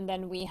COVID. And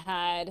then we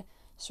had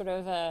sort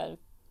of a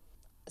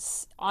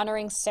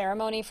honoring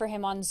ceremony for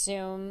him on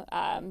Zoom,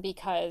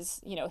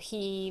 because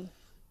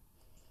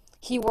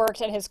he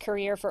worked at his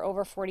career for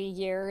over 40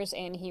 years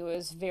and he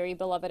was very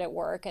beloved at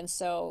work. And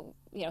so,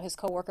 his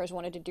coworkers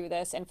wanted to do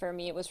this. And for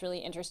me, it was really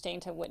interesting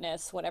to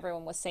witness what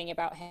everyone was saying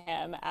about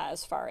him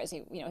as far as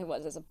he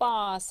was as a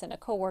boss and a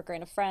coworker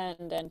and a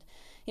friend. And,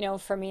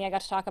 for me, I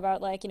got to talk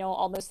about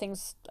all those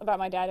things about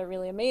my dad are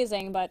really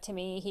amazing. But to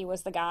me, he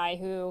was the guy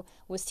who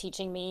was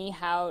teaching me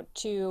how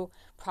to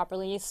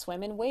properly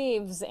swim in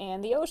waves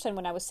and the ocean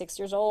when I was 6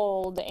 years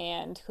old,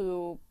 and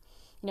who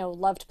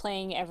loved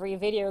playing every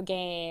video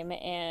game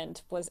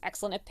and was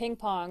excellent at ping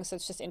pong. So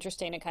it's just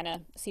interesting to kind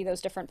of see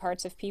those different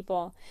parts of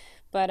people.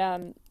 But,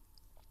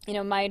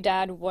 my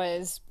dad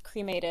was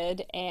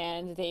cremated,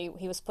 and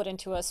he was put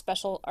into a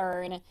special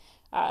urn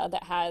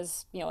that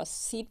has, a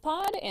seed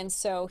pod. And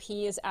so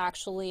he is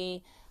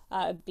actually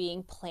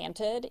being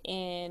planted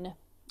in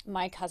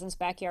my cousin's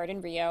backyard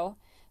in Rio,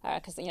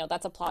 because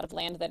that's a plot of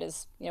land that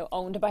is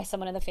owned by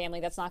someone in the family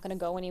that's not going to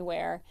go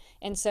anywhere.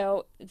 And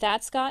so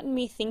that's gotten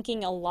me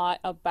thinking a lot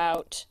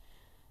about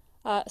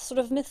sort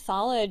of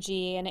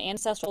mythology and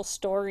ancestral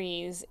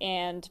stories.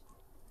 And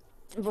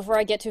before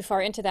I get too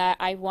far into that,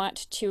 I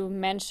want to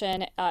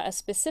mention a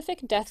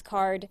specific death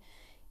card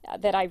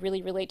that I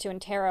really relate to in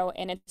tarot,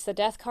 and it's the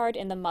death card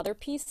in the Mother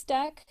Peace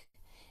deck.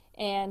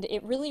 And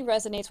it really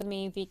resonates with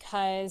me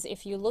because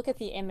if you look at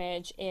the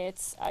image,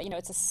 it's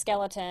it's a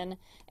skeleton,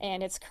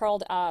 and it's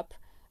curled up,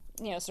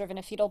 sort of in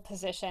a fetal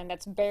position,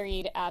 that's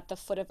buried at the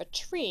foot of a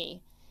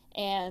tree.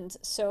 And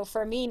so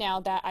for me now,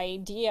 that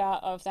idea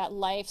of that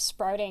life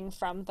sprouting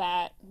from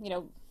that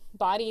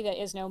body that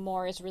is no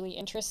more is really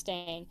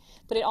interesting.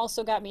 But it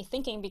also got me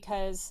thinking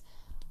because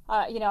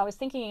I was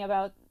thinking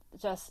about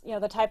just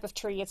the type of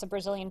tree. It's a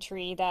Brazilian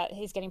tree that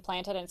he's getting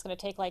planted, and it's going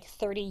to take like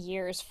 30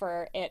 years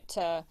for it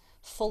to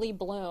fully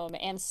bloom.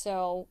 And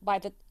so by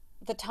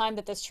the time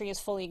that this tree is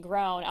fully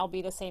grown, I'll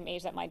be the same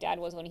age that my dad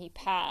was when he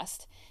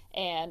passed.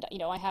 And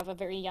I have a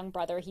very young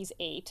brother. He's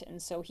 8,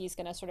 and so he's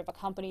going to sort of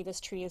accompany this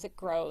tree as it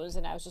grows.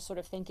 And I was just sort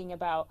of thinking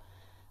about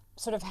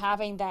sort of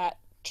having that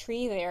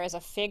tree there as a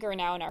figure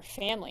now in our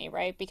family,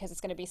 right? Because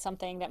it's going to be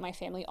something that my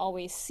family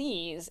always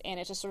sees. And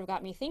it just sort of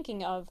got me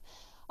thinking of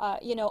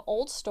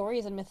old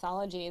stories and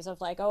mythologies of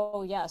like,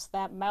 oh yes,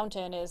 that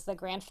mountain is the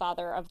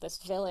grandfather of this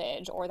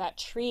village, or that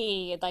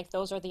tree, like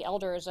those are the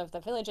elders of the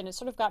village. And it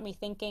sort of got me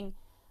thinking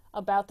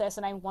about this,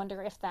 and I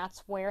wonder if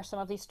that's where some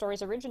of these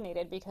stories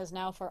originated, because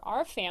now for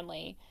our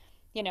family,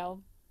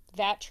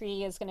 that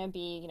tree is going to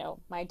be,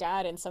 my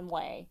dad in some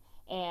way.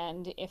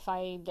 And if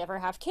I ever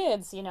have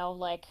kids,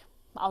 like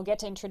I'll get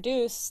to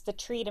introduce the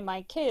tree to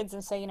my kids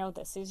and say,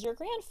 this is your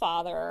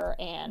grandfather.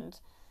 And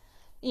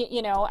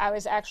I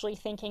was actually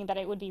thinking that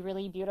it would be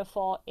really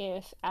beautiful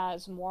if,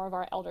 as more of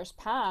our elders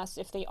pass,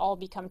 if they all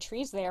become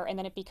trees there, and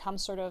then it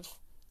becomes sort of,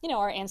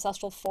 our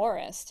ancestral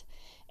forest.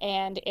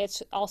 And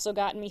it's also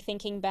gotten me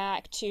thinking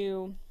back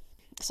to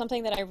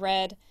something that I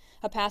read,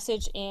 a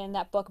passage in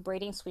that book,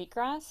 Braiding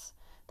Sweetgrass,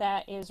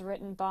 that is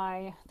written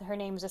by, her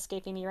name is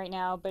escaping me right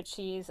now, but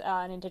she's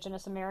an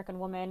Indigenous American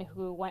woman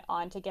who went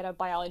on to get a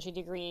biology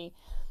degree,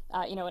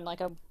 in like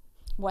a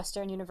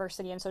Western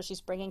university. And so she's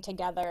bringing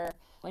together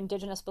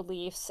Indigenous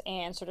beliefs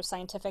and sort of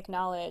scientific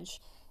knowledge.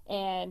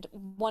 And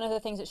one of the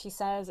things that she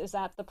says is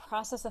that the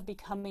process of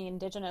becoming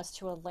Indigenous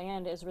to a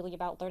land is really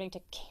about learning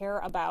to care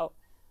about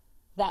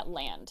that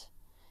land.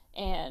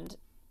 And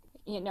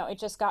it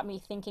just got me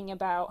thinking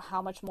about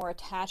how much more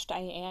attached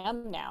I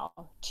am now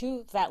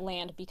to that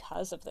land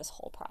because of this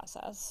whole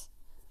process.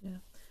 Yeah.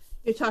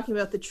 You're talking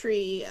about the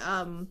tree.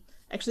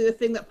 Actually, the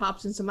thing that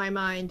pops into my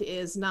mind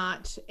is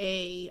not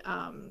a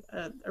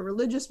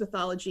religious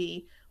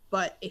mythology,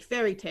 but a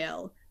fairy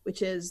tale,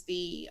 which is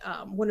the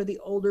one of the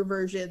older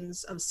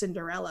versions of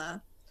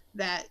Cinderella.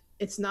 That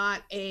it's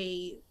not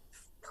a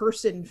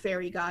person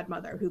fairy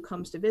godmother who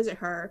comes to visit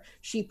her.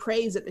 She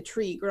prays at the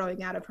tree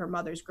growing out of her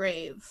mother's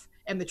grave,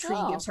 and the tree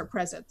Oh, gives her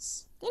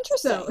presents.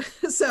 interesting.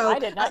 So, so I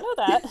did not know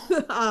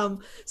that.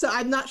 so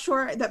I'm not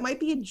sure. That might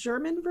be a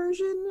German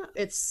version.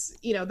 It's,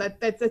 you know, that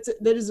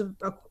is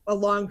a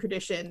long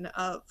tradition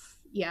of,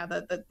 yeah,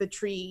 the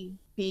tree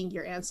being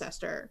your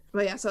ancestor.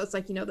 But yeah, so it's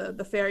like, you know,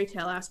 the fairy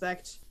tale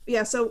aspect.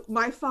 Yeah, so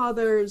my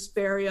father's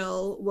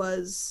burial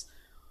was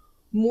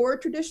more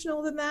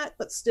traditional than that,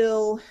 but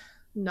still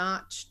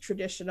not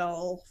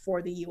traditional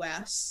for the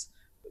US.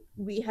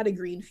 We had a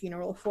green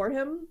funeral for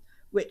him,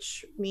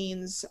 which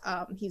means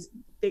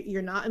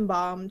you're not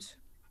embalmed.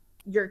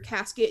 Your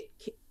casket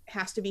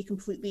has to be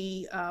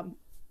completely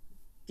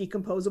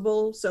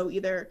decomposable, so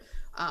either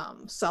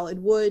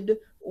solid wood,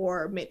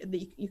 or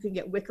you can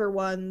get wicker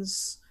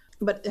ones,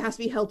 but it has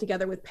to be held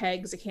together with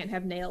pegs. It can't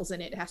have nails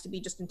in it. It has to be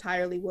just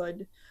entirely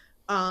wood,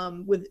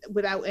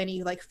 without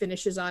any like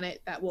finishes on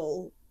it. That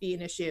will be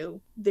an issue.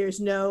 There's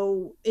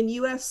no, in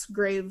US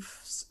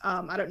graves,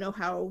 I don't know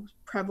how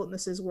prevalent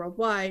this is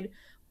worldwide,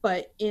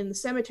 but in the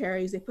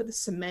cemeteries they put the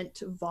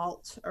cement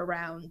vault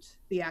around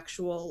the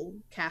actual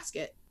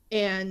casket,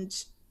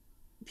 and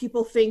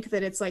people think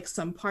that it's like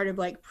some part of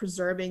like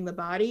preserving the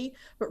body,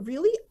 but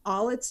really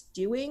all it's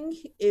doing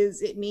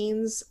is it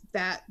means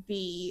that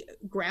the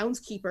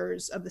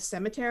groundskeepers of the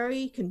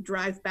cemetery can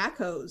drive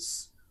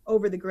backhoes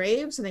over the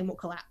graves and they won't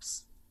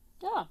collapse.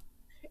 Yeah.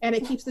 And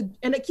it keeps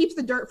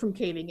the dirt from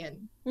caving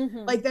in.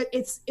 Mm-hmm. Like that,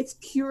 it's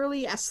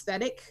purely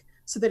aesthetic,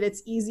 so that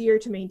it's easier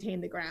to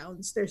maintain the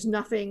grounds. There's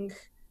nothing,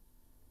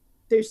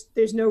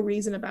 there's no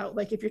reason about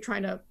like if you're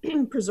trying to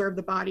preserve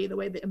the body the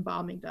way the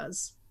embalming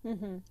does.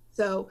 Mm-hmm.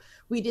 So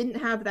we didn't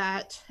have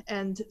that.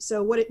 And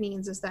so what it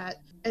means is that,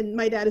 and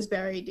my dad is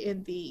buried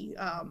in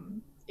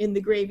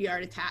the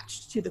graveyard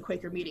attached to the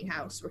Quaker Meeting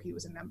House where he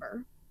was a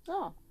member.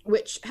 Oh.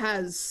 Which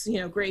has, you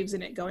know, graves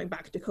in it going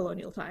back to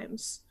colonial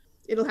times.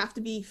 It'll have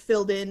to be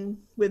filled in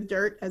with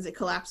dirt as it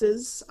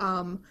collapses.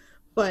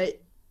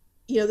 But,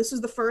 you know, this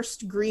is the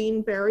first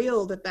green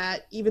burial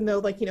that even though,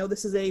 like, you know,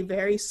 this is a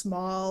very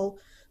small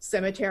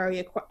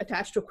cemetery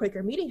attached to a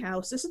Quaker Meeting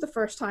House, this is the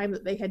first time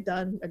that they had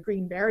done a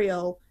green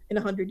burial in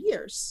 100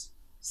 years,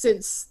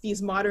 since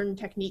these modern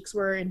techniques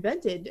were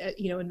invented,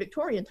 you know, in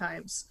Victorian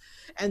times.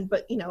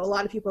 But, you know, a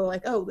lot of people are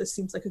like, oh, this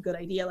seems like a good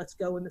idea, let's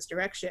go in this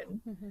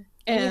direction. Mm-hmm.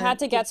 And you had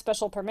to get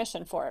special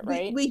permission for it,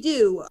 right? We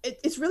do.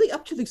 It's really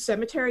up to the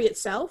cemetery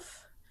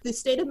itself. The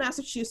state of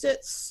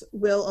Massachusetts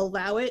will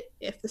allow it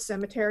if the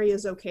cemetery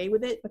is okay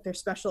with it, but there's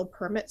special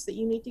permits that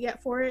you need to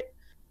get for it.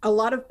 A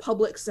lot of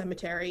public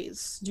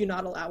cemeteries do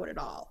not allow it at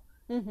all,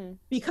 mm-hmm.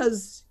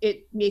 because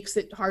it makes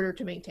it harder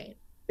to maintain,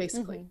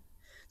 basically. Mm-hmm.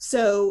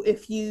 So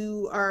if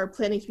you are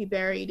planning to be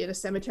buried in a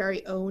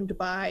cemetery owned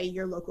by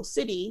your local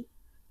city,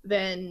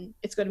 then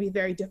it's going to be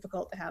very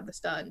difficult to have this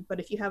done. But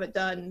if you have it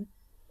done,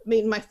 I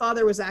mean, my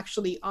father was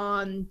actually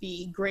on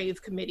the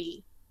grave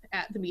committee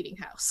at the meeting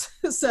house.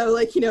 So,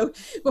 like, you know,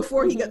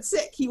 before he mm-hmm. got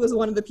sick, he was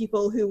one of the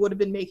people who would have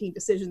been making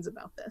decisions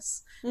about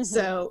this. Mm-hmm.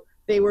 So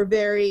they were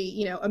very,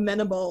 you know,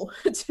 amenable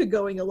to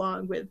going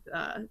along with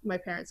my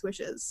parents'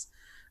 wishes.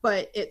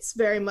 But it's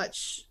very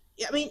much,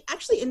 I mean,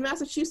 actually in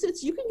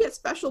Massachusetts, you can get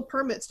special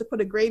permits to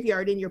put a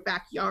graveyard in your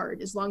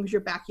backyard, as long as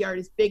your backyard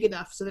is big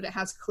enough so that it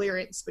has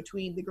clearance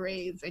between the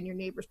grave and your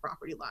neighbor's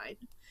property line.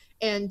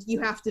 And you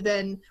have to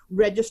then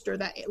register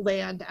that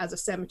land as a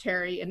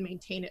cemetery and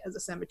maintain it as a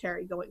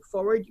cemetery going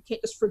forward. You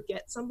can't just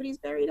forget somebody's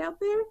buried out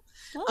there.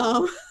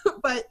 Oh.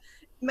 But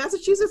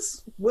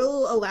Massachusetts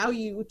will allow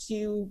you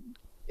to,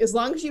 as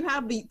long as you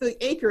have the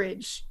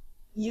acreage,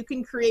 you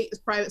can create a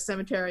private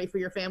cemetery for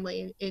your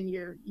family in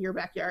your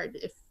backyard,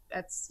 if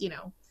that's, you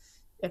know,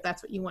 if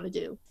that's what you want to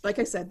do. Like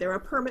I said, there are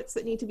permits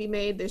that need to be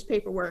made. There's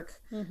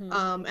paperwork.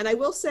 Mm-hmm. And I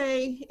will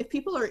say, if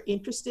people are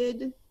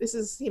interested, this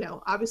is, you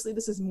know, obviously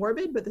this is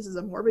morbid, but this is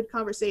a morbid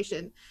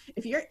conversation.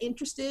 If you're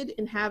interested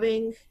in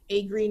having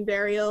a green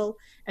burial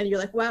and you're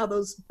like, wow,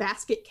 those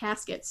basket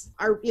caskets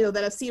are, you know,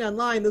 that I've seen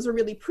online, those are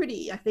really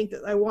pretty. I think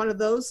that I wanted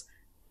those.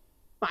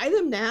 Buy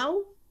them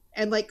now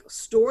and like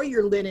store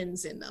your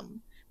linens in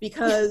them,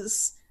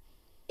 because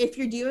if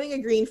you're doing a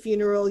green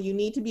funeral, you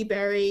need to be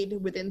buried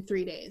within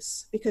 3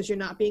 days, because you're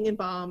not being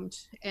embalmed,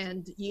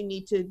 and you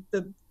need to,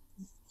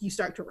 you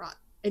start to rot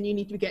and you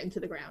need to get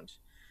into the ground.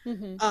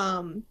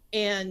 Mm-hmm.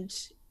 And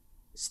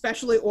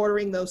especially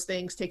ordering those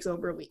things takes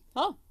over a week.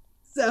 Oh.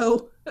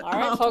 So. All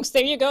right, folks,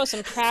 there you go.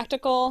 Some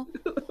practical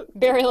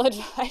burial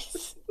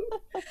advice.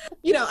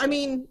 You know, I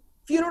mean,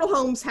 funeral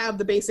homes have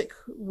the basic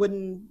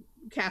wooden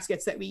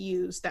caskets that we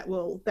use that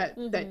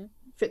mm-hmm.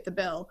 fit the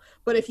bill.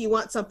 But if you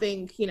want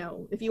something, you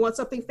know, if you want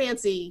something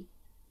fancy,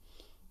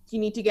 you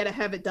need to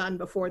have it done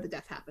before the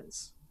death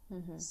happens.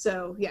 Mm-hmm.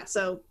 So yeah,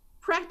 so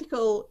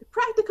practical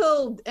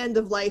end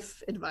of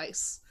life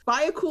advice.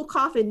 Buy a cool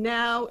coffin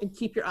now and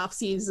keep your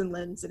off-season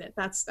lens in it.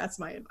 That's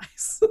my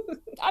advice.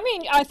 I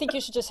mean, I think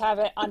you should just have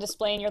it on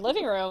display in your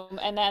living room,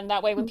 and then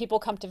that way when people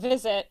come to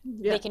visit,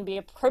 they Yeah. can be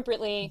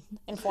appropriately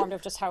informed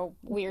of just how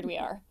weird we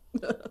are.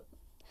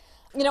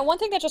 You know, one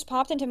thing that just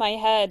popped into my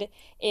head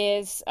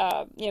is,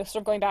 sort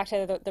of going back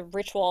to the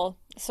ritual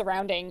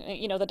surrounding,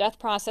 the death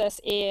process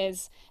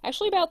is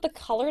actually about the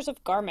colors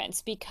of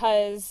garments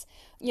because,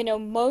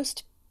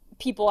 most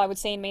people, I would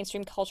say, in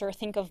mainstream culture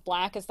think of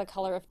black as the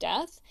color of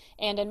death.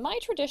 And in my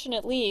tradition,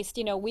 at least,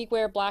 we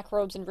wear black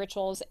robes and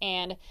rituals,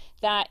 and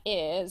that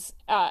is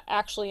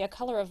actually a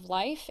color of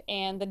life,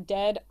 and the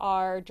dead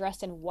are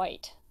dressed in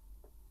white.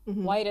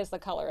 Hmm. White is the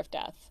color of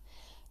death.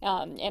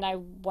 And I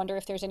wonder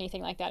if there's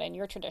anything like that in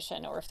your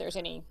tradition or if there's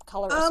any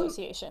color Um,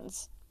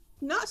 associations.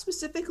 Not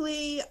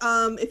specifically.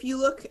 If you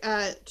look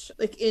at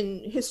like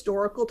in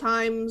historical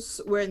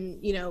times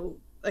when,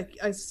 like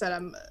I said,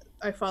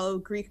 I follow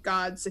Greek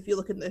gods. If you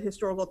look in the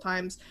historical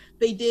times,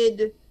 they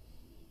did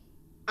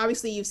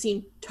obviously you've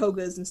seen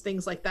togas and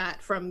things like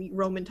that from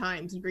Roman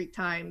times and Greek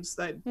times.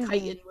 The Mm-hmm.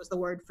 chiton was the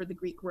word for the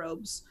Greek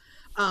robes.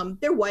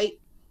 They're white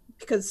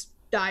because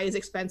dye is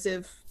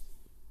expensive,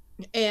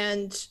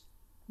 and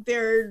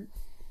they're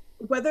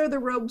whether the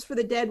robes for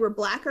the dead were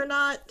black or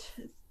not,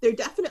 they're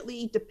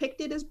definitely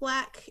depicted as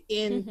black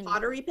in Mm-hmm.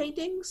 pottery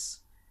paintings.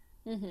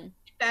 Mm-hmm.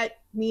 That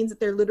means that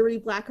they're literally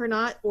black or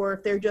not, or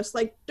if they're just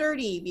like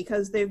dirty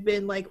because they've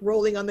been like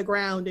rolling on the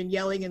ground and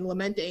yelling and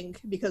lamenting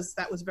because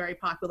that was very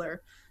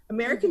popular.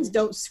 Americans Mm-hmm.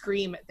 don't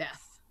scream at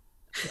death.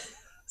 Yeah,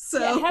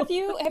 So have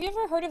you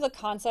ever heard of the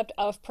concept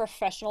of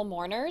professional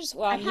mourners?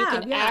 I You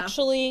can have,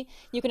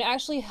 yeah.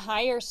 actually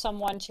hire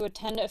someone to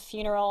attend a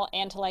funeral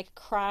and to like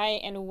cry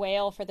and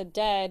wail for the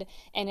dead,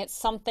 and it's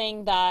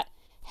something that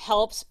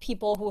helps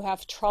people who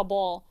have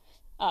trouble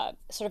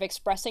sort of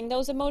expressing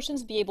those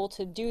emotions be able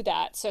to do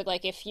that. So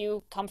like if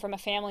you come from a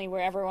family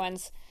where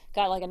everyone's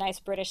got like a nice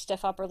British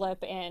stiff upper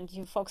lip and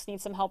you folks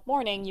need some help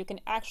mourning, you can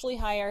actually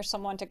hire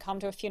someone to come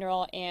to a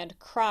funeral and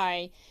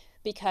cry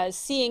because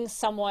seeing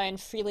someone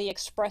freely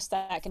express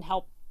that can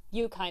help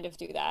you kind of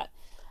do that.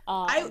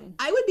 I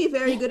would be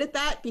very good at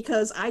that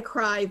because I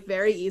cry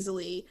very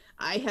easily.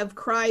 I have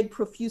cried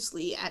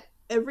profusely at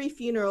every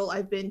funeral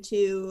I've been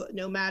to,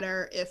 no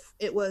matter if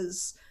it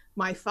was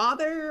my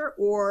father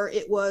or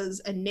it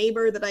was a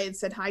neighbor that I had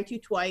said hi to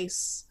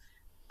twice.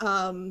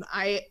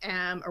 I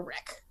am a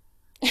wreck.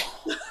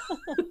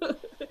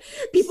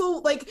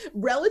 People like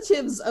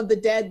relatives of the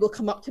dead will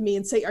come up to me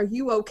and say, "Are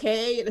you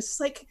okay?" And it's just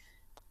like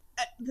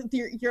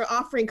you're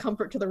offering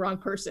comfort to the wrong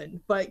person,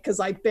 but because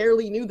I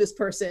barely knew this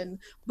person,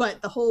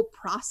 but the whole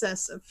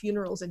process of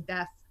funerals and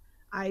death,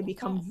 I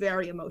become Okay.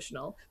 very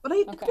emotional. But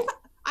Okay.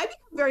 I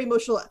become very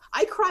emotional.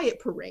 I cry at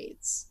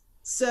parades.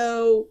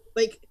 So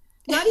like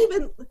not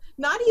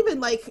even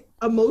like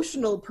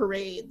emotional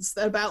parades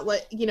about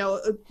like,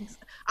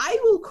 I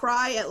will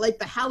cry at like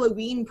the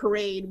Halloween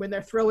parade when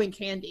they're throwing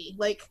candy.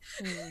 Like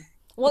Hmm.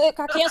 Well, it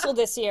got canceled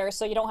this year,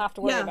 so you don't have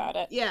to worry yeah, about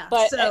it. yeah.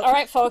 But So all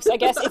right, folks, I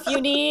guess if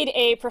you need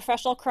a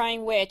professional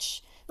crying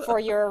witch for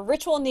your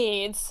ritual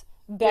needs,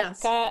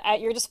 yes. Becca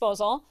at your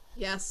disposal.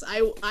 Yes,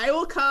 I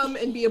will come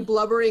and be a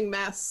blubbering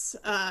mess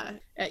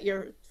at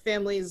your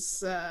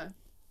family's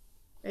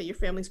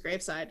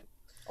graveside.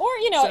 Or,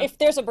 So if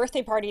there's a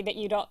birthday party that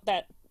you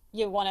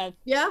want to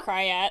yeah,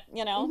 cry at.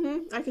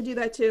 I could do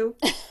that too.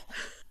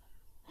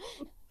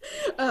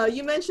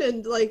 You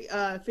mentioned like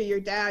for your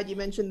dad, you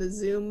mentioned the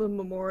Zoom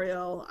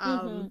memorial.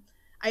 Mm-hmm.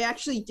 I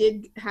actually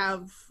did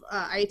have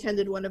I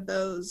attended one of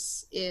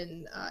those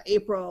in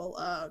April.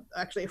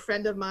 Actually, a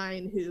friend of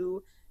mine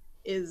who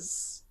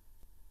is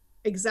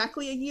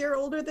exactly a year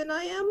older than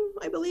I am,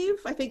 I believe.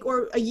 I think,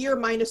 or a year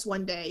minus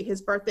 1 day.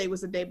 His birthday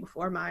was the day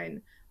before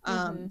mine.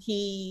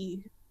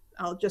 Mm-hmm.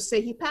 I'll just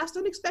say he passed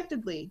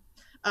unexpectedly,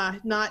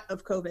 not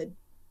of COVID.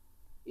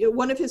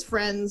 One of his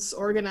friends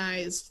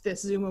organized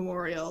this Zoom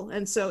memorial,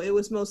 and so it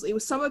was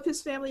some of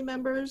his family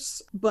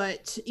members,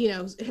 but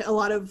a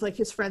lot of like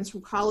his friends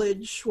from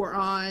college were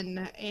on,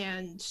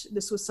 and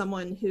this was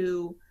someone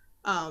who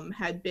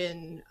had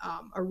been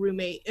a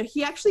roommate.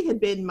 He actually had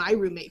been my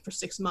roommate for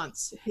 6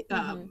 months.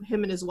 Mm-hmm.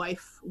 Him and his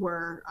wife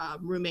were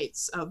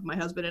roommates of my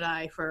husband and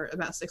I for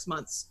about 6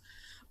 months.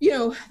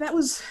 That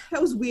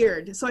was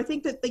weird. So I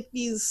think that like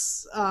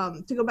these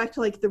to go back to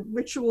like the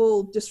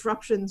ritual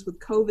disruptions with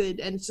COVID,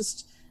 and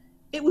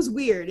it was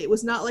weird. It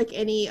was not like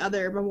any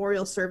other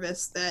memorial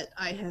service that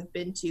I have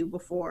been to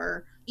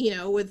before.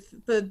 With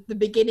the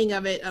beginning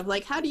of it of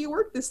like, how do you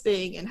work this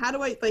thing, and how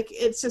do I like?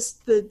 It's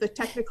just the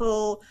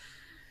technical,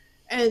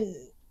 and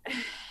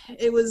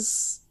it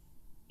was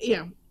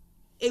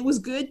it was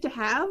good to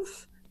have,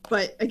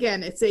 but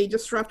again, it's a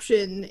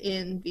disruption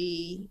in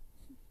the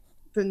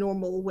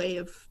normal way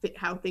of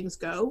how things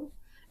go.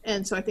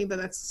 And so I think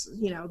that's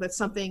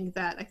something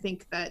that I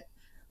think that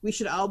we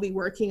should all be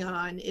working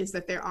on, is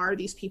that there are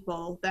these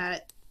people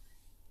that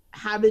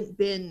haven't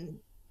been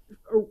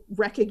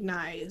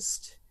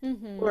recognized,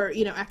 Mm-hmm. or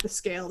at the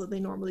scale that they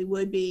normally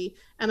would be.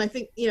 And I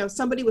think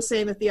somebody was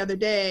saying that the other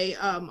day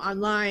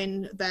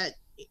online, that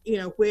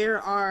where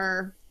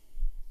are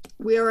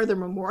where are the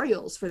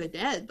memorials for the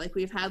dead? Like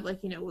we've had like,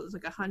 it was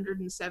like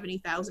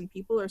 170,000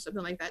 people or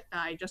something like that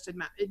died just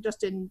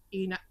in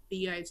the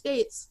United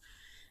States.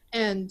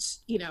 And,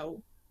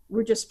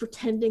 we're just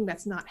pretending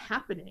that's not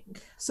happening.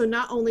 So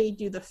not only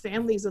do the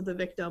families of the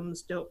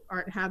victims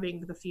aren't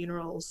having the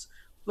funerals,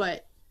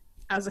 but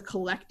as a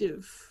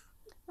collective.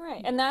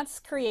 Right. And that's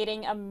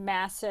creating a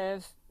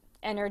massive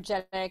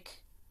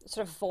energetic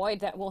sort of void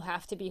that will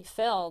have to be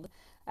filled.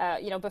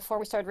 Before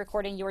we started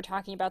recording, you were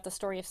talking about the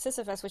story of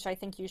Sisyphus, which I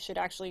think you should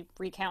actually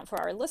recount for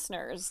our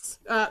listeners.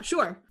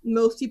 Sure.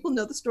 Most people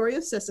know the story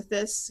of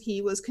Sisyphus.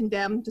 He was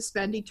condemned to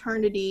spend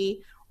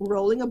eternity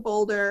rolling a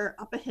boulder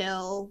up a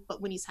hill,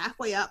 but when he's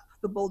halfway up,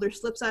 the boulder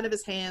slips out of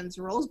his hands,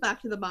 rolls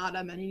back to the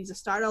bottom, and he needs to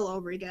start all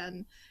over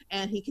again,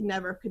 and he can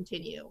never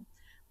continue.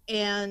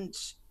 And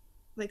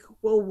like,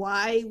 well,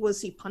 why was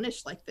he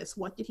punished like this?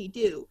 What did he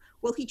do?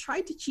 Well, he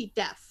tried to cheat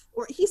death,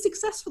 or he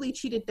successfully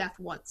cheated death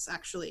once,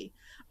 actually.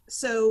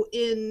 So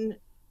in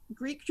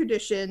Greek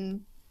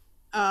tradition,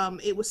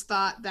 it was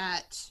thought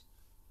that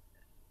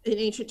in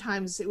ancient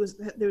times, there was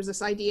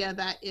this idea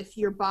that if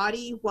your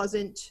body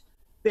wasn't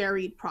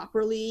buried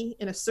properly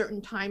in a certain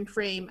time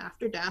frame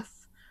after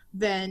death,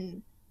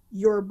 then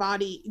your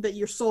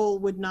soul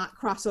would not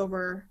cross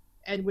over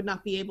and would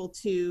not be able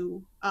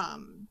to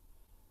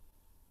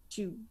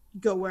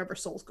go wherever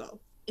souls go,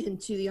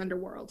 into the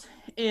underworld.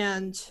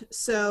 And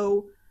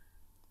so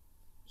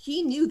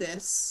he knew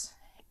this,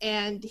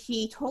 and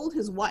he told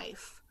his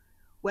wife,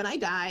 when I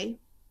die,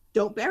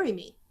 don't bury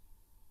me.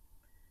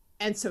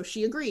 And so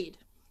she agreed.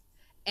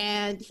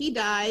 And he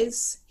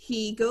dies,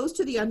 he goes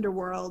to the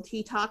underworld,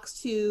 he talks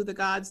to the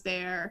gods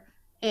there,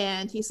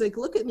 and he's like,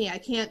 look at me, I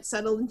can't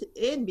settle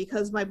in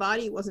because my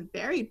body wasn't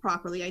buried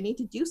properly. I need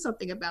to do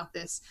something about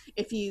this.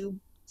 If you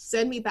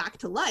send me back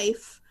to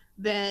life,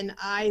 then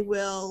I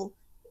will,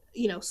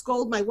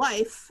 scold my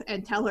wife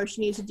and tell her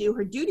she needs to do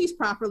her duties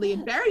properly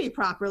and bury me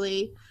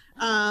properly.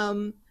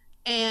 And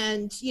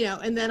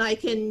then I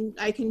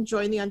can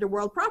join the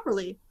underworld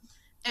properly.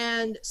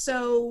 And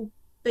so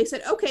they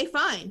said, okay,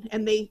 fine.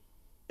 And they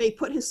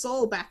put his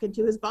soul back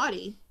into his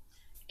body,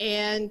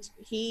 and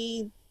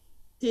he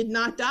did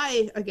not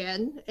die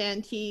again,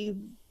 and he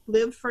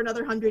lived for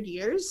another 100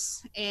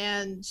 years.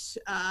 And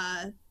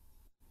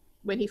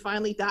when he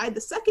finally died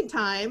the second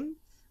time,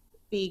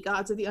 the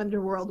gods of the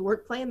underworld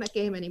weren't playing that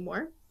game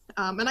anymore.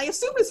 And I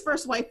assume his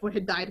first wife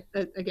had died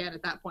again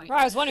at that point. Well,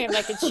 I was wondering,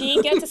 like, did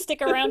she get to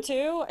stick around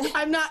too?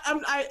 I'm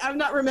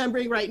not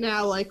remembering right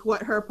now, like,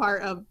 what her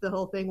part of the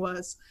whole thing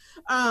was.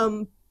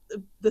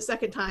 The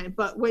second time,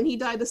 but when he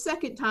died the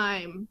second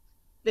time,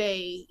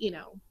 they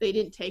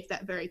didn't take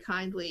that very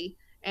kindly,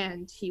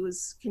 and he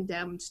was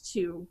condemned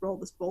to roll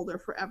this boulder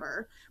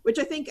forever, which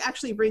I think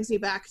actually brings me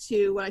back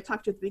to what I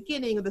talked to at the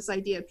beginning of this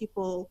idea of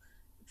people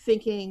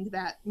thinking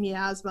that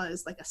miasma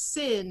is like a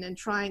sin and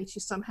trying to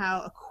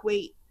somehow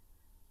equate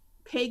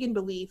pagan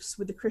beliefs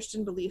with the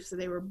Christian beliefs that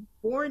they were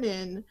born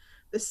in.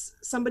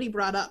 Somebody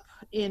brought up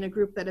in a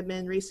group that I've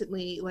been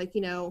recently, like,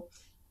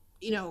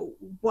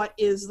 what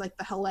is like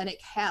the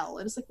Hellenic hell?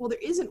 And it's like, well, there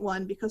isn't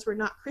one because we're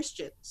not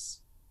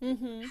Christians.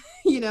 Mm-hmm.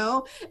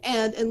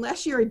 And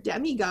unless you're a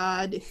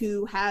demigod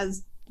who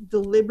has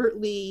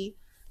deliberately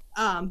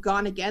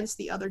gone against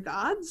the other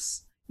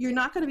gods, you're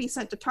not going to be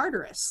sent to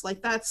Tartarus.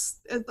 Like,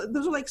 those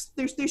are like,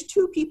 there's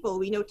two people,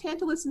 we know,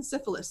 Tantalus and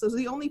Syphilis. Those are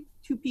the only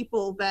two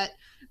people that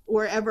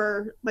were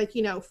ever, like,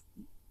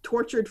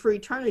 tortured for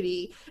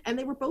eternity, and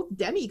they were both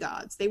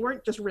demigods. They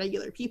weren't just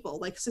regular people.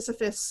 Like,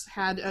 Sisyphus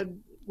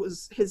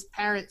his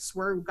parents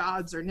were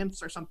gods or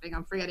nymphs or something.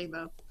 I'm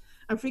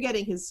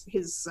forgetting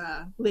his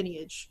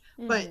lineage,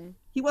 but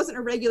he wasn't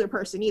a regular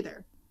person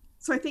either.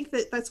 So I think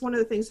that's one of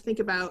the things to think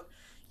about.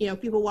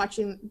 People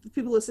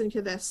listening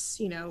to this,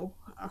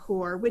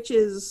 who are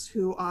witches,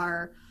 who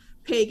are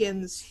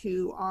pagans,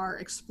 who are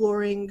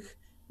exploring,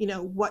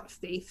 what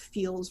faith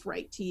feels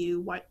right to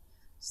you, what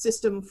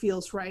system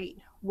feels right,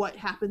 what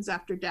happens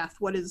after death,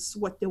 what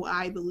do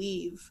I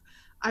believe.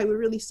 I would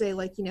really say,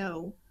 like,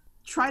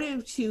 try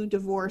to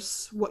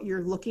divorce what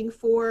you're looking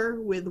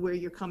for with where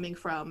you're coming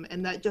from,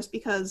 and that just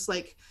because,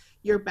 like,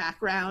 your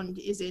background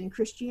is in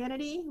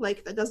Christianity,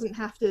 like, that doesn't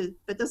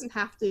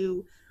have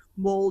to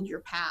mold your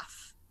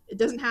path. It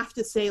doesn't have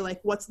to say,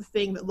 like, what's the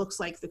thing that looks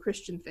like the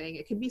Christian thing.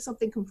 It can be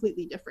something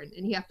completely different,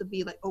 and you have to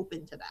be, like,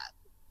 open to that.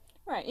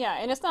 Right, yeah.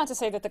 And it's not to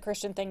say that the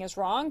Christian thing is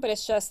wrong, but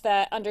it's just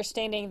that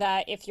understanding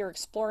that if you're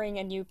exploring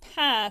a new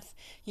path,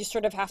 you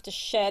sort of have to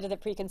shed the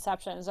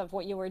preconceptions of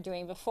what you were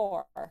doing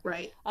before.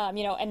 Right.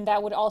 And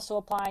that would also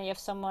apply if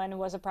someone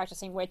was a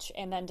practicing witch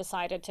and then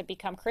decided to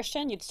become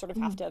Christian. You'd sort of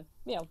have to,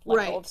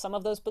 let go of some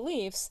of those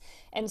beliefs.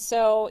 And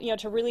so,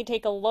 to really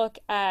take a look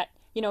at,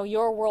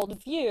 your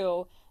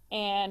worldview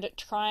and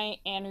try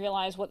and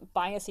realize what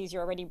biases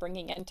you're already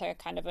bringing into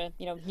kind of a,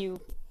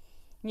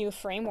 new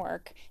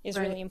framework is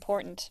really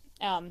important.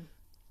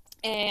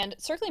 And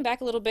circling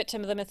back a little bit to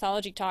the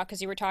mythology talk,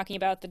 because you were talking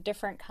about the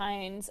different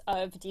kinds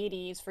of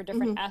deities for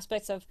different Hmm.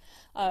 aspects of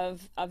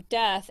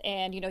death,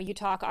 and you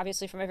talk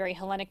obviously from a very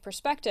Hellenic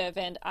perspective,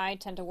 and I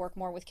tend to work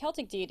more with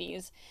Celtic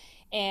deities,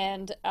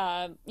 and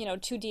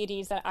two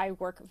deities that I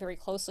work very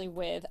closely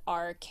with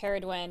are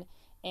Ceridwen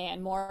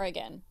and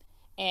Morrigan.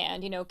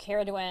 And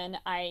Ceridwen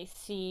I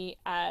see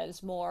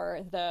as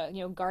more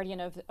the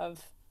guardian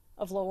of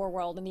lower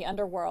world and the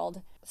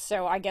underworld.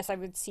 So I guess I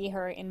would see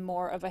her in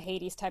more of a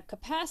Hades type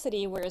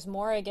capacity, whereas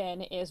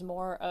Morrigan is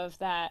more of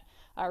that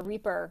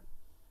Reaper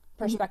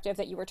Hmm. perspective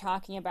that you were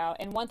talking about.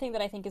 And one thing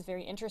that I think is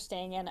very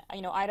interesting, and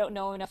I don't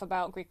know enough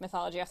about Greek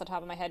mythology off the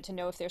top of my head to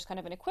know if there's kind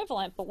of an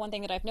equivalent, but one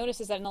thing that I've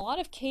noticed is that in a lot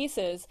of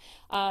cases,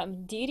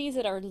 deities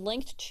that are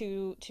linked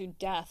to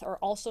death are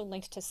also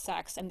linked to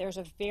sex, and there's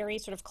a very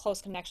sort of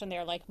close connection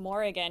there. Like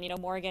Morrigan,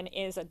 Morrigan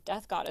is a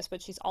death goddess,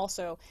 but she's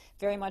also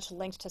very much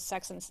linked to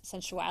sex and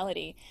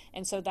sensuality.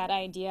 And so that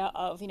idea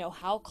of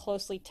how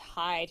closely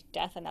tied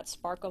death and that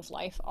spark of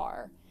life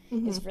are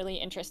Hmm. is really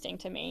interesting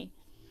to me.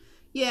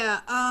 Yeah,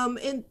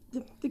 and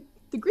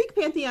the Greek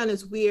pantheon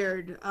is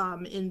weird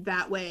in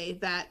that way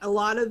that a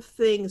lot of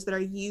things that are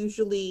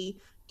usually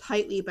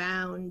tightly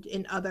bound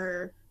in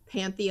other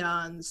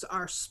pantheons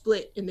are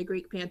split in the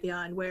Greek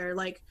pantheon, where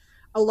like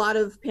a lot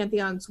of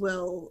pantheons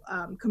will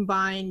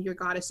combine your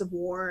goddess of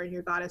war and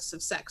your goddess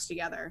of sex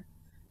together.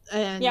 Yeah,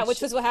 And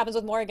which is what happens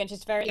with Morrigan.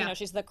 She's very, yeah,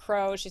 she's the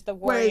crow, she's the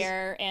whereas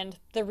warrior, and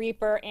the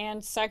reaper,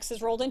 and sex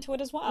is rolled into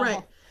it as right.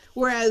 well.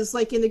 Whereas,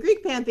 like in the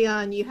Greek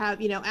pantheon, you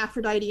have,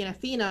 Aphrodite and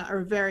Athena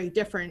are very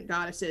different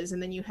goddesses,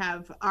 and then you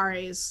have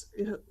Ares,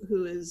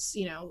 who is,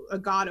 a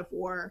god of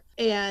war,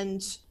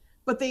 and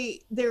but they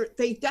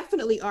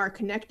definitely are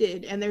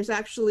connected. And there's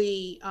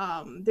actually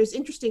there's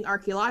interesting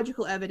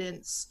archaeological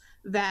evidence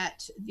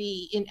that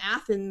in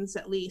Athens,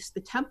 at least,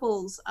 the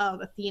temples of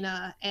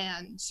Athena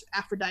and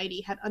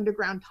Aphrodite had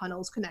underground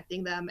tunnels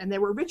connecting them, and there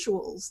were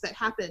rituals that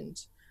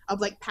happened of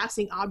like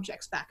passing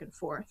objects back and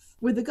forth.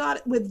 With the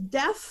god with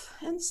death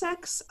and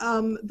sex,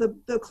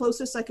 the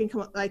closest I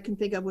can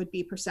think of would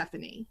be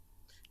Persephone,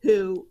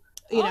 who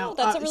you Oh, know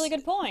that's a really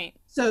good point.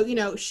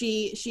 so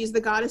she's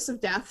the goddess of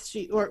death.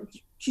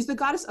 She's the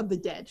goddess of the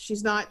dead.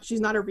 She's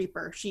not a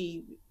reaper.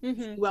 She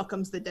Mm-hmm.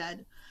 welcomes the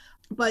dead.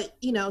 But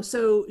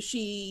so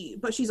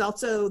she's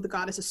also the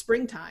goddess of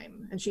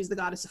springtime, and she's the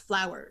goddess of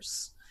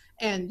flowers.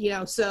 And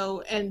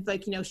and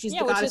like she's Yeah,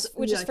 the which goddess, is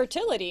which is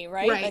fertility,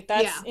 right? right, Like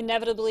yeah, that's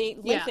inevitably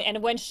linked. yeah.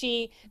 And when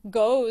she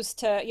goes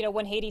to,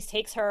 when Hades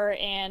takes her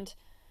and,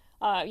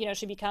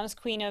 she becomes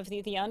queen of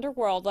the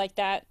underworld, like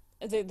that.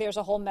 There's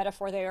a whole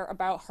metaphor there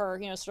about her,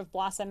 sort of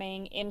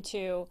blossoming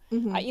into,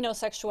 Hmm.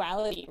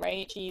 sexuality,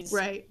 right? She's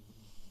Right.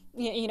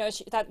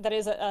 that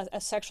is a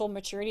sexual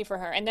maturity for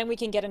her, and then we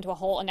can get into a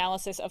whole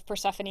analysis of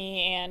Persephone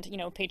and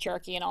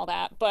patriarchy and all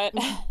that. But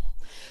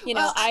Mhm.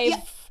 Well, yeah,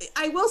 I've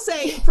I will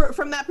say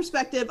from that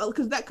perspective,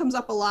 because that comes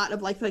up a lot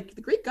of like the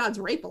Greek gods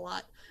rape a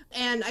lot,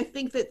 and I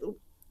think that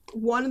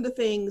one of the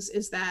things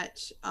is that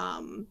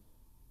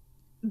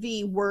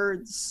the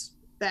words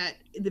that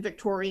the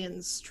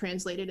Victorians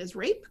translated as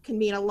rape can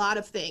mean a lot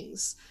of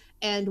things.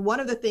 And one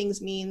of the things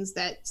means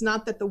that it's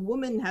not that the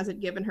woman hasn't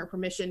given her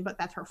permission, but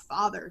that her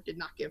father did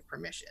not give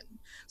permission.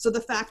 So the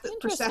fact that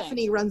interesting.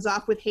 Persephone runs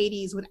off with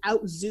Hades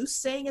without Zeus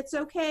saying it's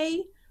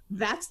okay,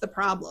 that's the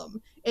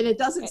problem. And it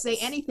doesn't say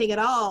It's anything at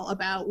all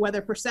about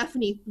whether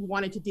Persephone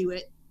wanted to do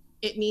it.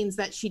 It means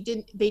that she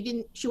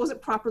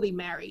wasn't properly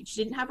married.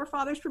 She didn't have her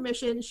father's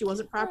permission. She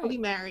wasn't properly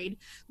right. married,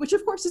 which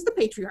of course is the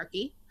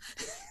patriarchy.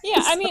 Yeah,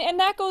 I So, mean, and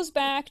that goes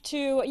back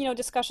to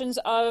discussions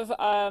of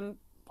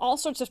all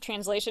sorts of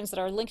translations that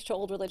are linked to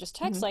old religious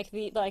texts,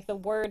 mhm, like the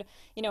word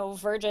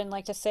virgin,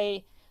 like to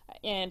say,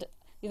 and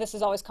this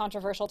is always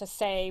controversial to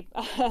say.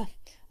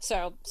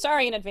 So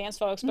sorry in advance,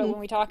 folks, but mhm, when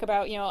we talk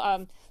about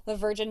the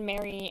Virgin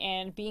Mary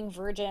and being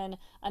virgin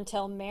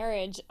until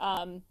marriage,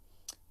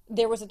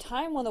 there was a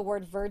time when the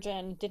word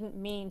virgin didn't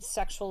mean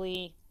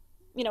sexually,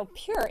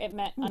 pure. It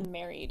meant mhm.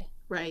 unmarried.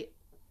 Right.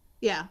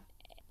 Yeah.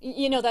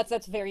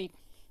 That's very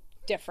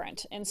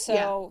different, and Yeah.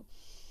 so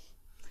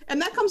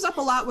And that comes up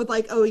a lot with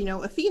like,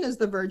 Athena's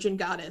the virgin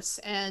goddess,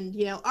 and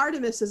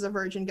Artemis is a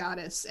virgin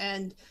goddess,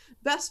 and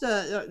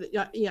Vesta,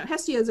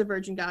 Hestia is a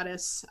virgin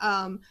goddess.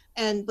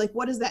 And like,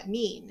 what does that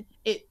mean?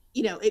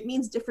 It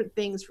means different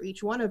things for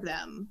each one of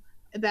them.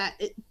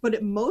 But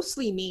it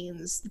mostly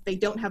means that they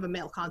don't have a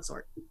male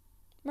consort.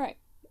 right.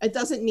 It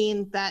doesn't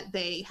mean that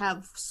they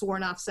have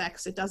sworn off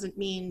sex. It doesn't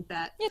mean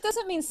that, Yeah, it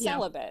doesn't mean you know,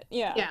 celibate.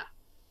 Yeah. yeah.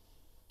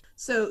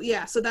 So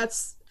yeah, so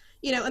that's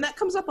and that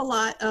comes up a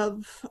lot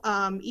of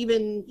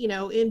even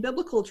in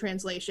biblical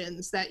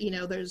translations that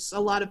there's a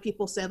lot of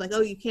people say like, oh,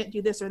 you can't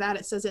do this or that,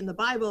 it says it in the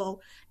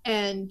Bible.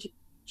 And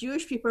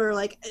Jewish people are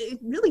like, it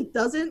really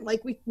doesn't.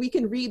 Like, we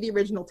can read the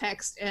original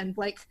text, and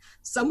like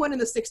someone in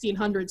the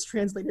 1600s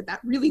translated that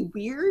really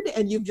weird,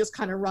 and you've just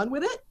kind of run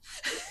with it.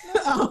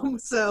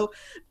 Right. So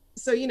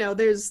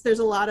there's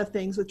a lot of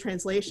things with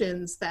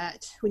translations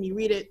that when you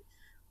read it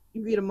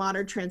you read a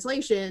modern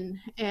translation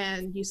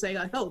and you say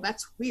like, oh,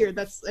 that's weird.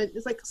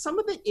 It's like some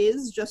of it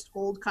is just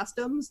old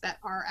customs that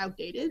are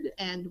outdated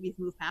and we've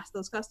moved past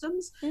those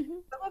customs. Hmm.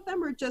 Some of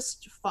them are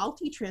just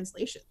faulty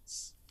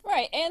translations.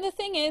 Right. And the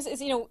thing is,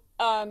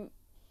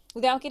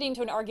 without getting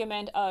into an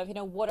argument of,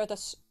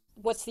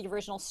 what's the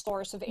original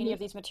source of any Mm-hmm. of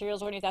these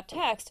materials or any of that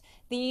text,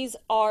 these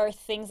are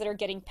things that are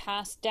getting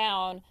passed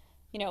down,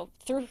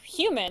 through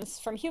humans,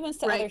 from humans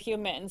to other Right,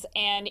 humans.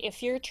 And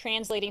if you're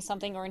translating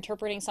something or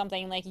interpreting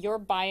something, like your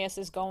bias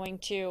is going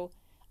to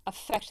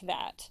affect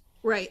that.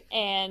 right.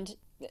 And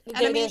And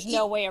I mean, there's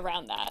no way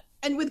around that.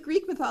 and with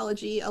Greek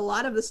mythology, a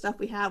lot of the stuff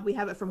we have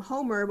it from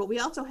Homer, but we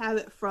also have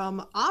it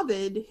from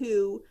Ovid,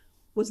 who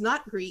was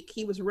not Greek,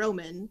 he was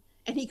Roman,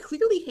 and he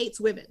clearly hates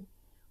women.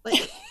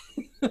 Like,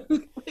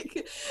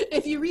 like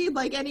if you read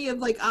like any of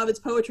like Ovid's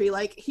poetry,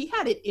 like he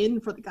had it in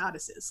for the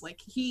goddesses. Like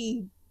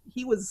he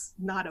was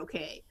not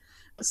okay.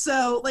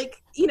 So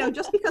like,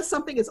 just because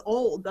something is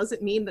old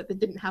doesn't mean that they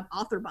didn't have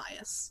author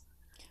bias.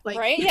 Like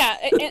Right? Yeah.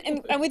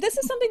 This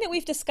is something that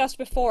we've discussed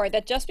before,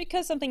 that just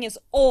because something is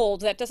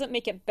old, that doesn't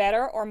make it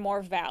better or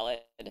more valid,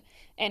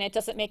 and it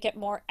doesn't make it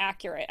more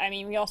accurate. I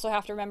mean, we also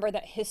have to remember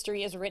that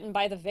history is written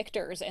by the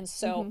victors, and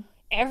so mhm,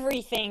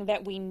 everything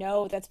that we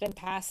know that's been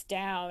passed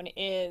down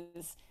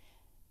is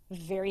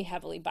very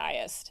heavily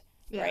biased,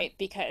 yeah, right?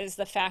 Because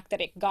the fact that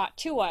it got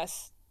to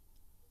us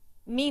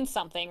means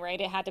something, right?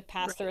 It had to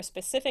pass through right. a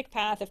specific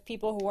path of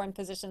people who were in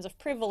positions of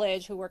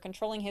privilege, who were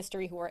controlling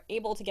history, who were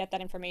able to get that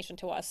information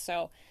to us.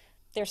 So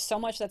there's so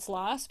much that's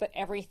lost, but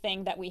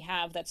everything that we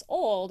have that's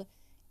old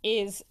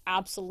is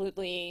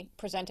absolutely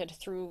presented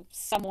through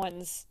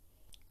someone's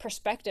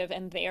perspective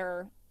and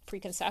their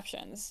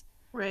preconceptions.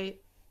 Right.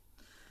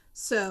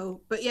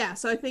 So, but yeah,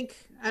 so I think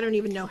I don't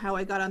even know how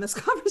I got on this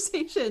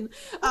conversation.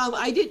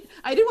 I did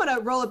want to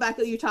roll it back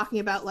at you talking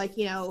about like,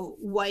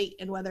 white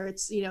and whether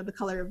it's, the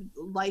color of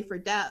life or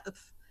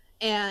death.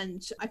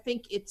 And I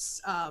think it's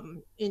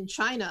in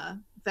China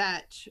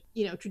that,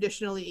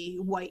 traditionally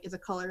white is a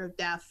color of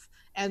death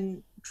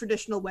and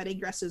traditional wedding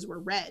dresses were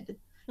red.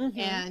 Mm-hmm.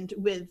 And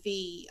with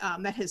the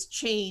that has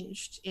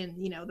changed in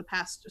the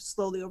past,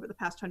 slowly over the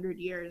past 100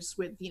 years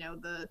with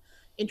the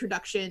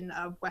introduction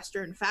of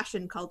Western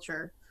fashion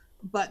culture.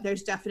 But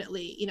there's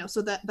definitely,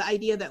 so that the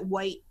idea that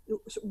white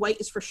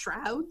is for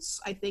shrouds,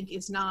 I think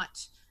is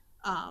not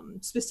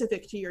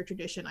specific to your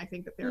tradition. I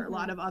think that Mm-hmm. there are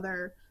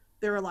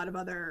a lot of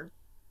other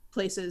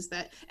places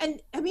that,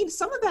 and I mean,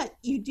 some of that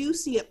you do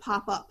see it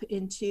pop up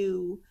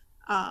into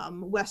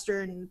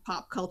Western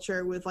pop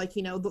culture with like,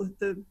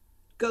 the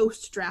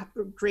ghost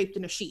draped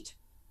in a sheet.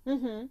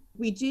 Mm-hmm.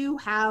 We do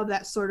have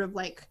that sort of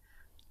like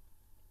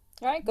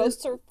All right,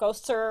 the,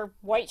 ghosts are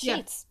white yeah,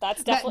 sheets.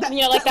 That's that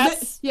definitely,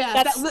 that's yeah,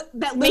 that's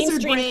that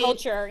lizard mainstream brain,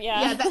 culture.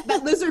 yeah, Yeah.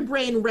 that lizard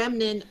brain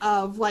remnant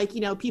of like,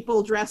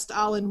 people dressed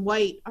all in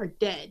white are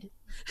dead.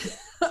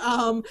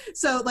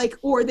 So like,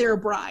 or they're a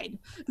bride.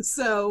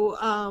 So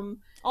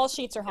All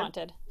sheets are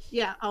haunted.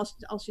 yeah, all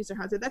sheets are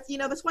haunted. That's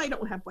why I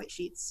don't have white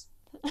sheets.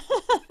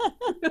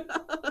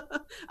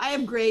 I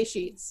have gray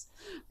sheets.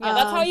 Yeah,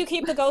 that's how um you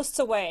keep the ghosts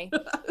away.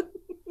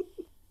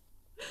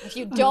 If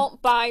you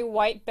don't buy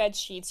white bed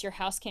sheets, your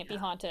house can't be yeah.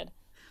 haunted.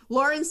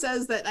 Lauren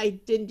says that I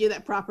didn't do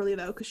that properly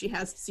though, because she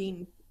has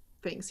seen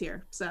things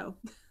here. So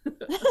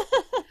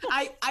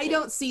I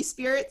don't see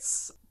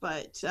spirits,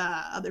 but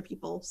other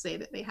people say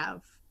that they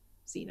have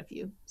seen a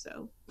few.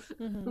 So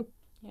Hmm.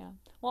 Yeah.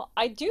 Well,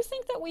 I do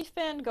think that we've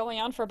been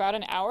going on for about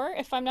an hour,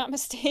 if I'm not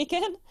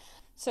mistaken.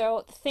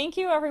 So thank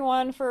you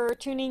everyone for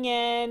tuning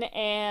in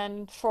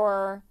and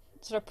for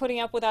sort of putting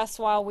up with us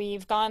while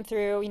we've gone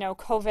through,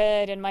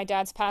 COVID and my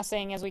dad's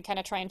passing as we kind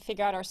of try and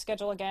figure out our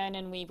schedule again.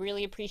 And we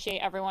really appreciate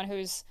everyone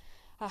who's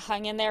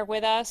hung in there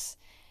with us.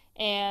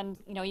 And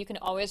you can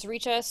always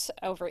reach us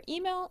over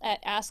email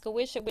at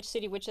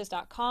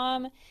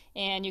askawitch@witchcitywitches.com,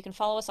 and you can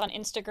follow us on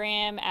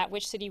Instagram at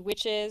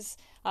witchcitywitches.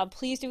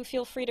 Please do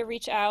feel free to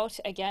reach out.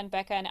 Again,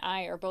 Becca and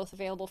I are both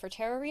available for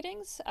tarot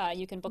readings.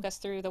 You can book us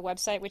through the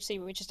website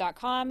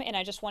witchcitywitches.com. And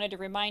I just wanted to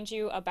remind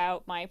you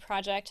about my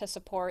project to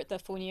support the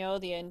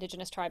Funio, the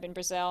indigenous tribe in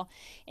Brazil,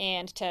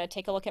 and to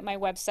take a look at my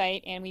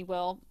website. And we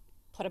will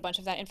put a bunch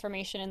of that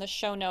information in the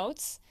show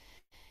notes.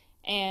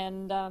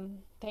 And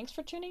thanks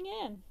for tuning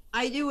in.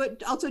 I do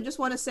also just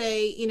want to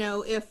say,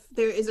 if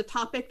there is a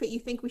topic that you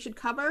think we should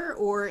cover,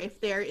 or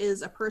if there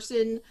is a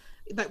person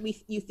that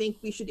you think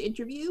we should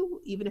interview,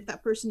 even if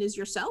that person is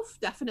yourself,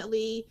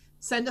 definitely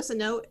send us a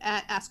note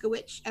at Ask a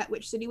Witch at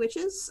Witch City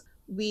Witches.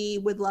 We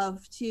would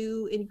love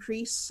to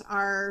increase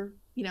our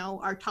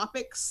our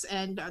topics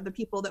and the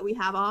people that we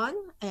have on.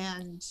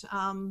 And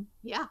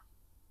yeah,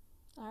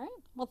 All right.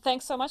 Well,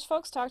 thanks so much,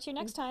 folks. Talk to you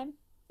next time.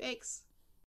 thanks.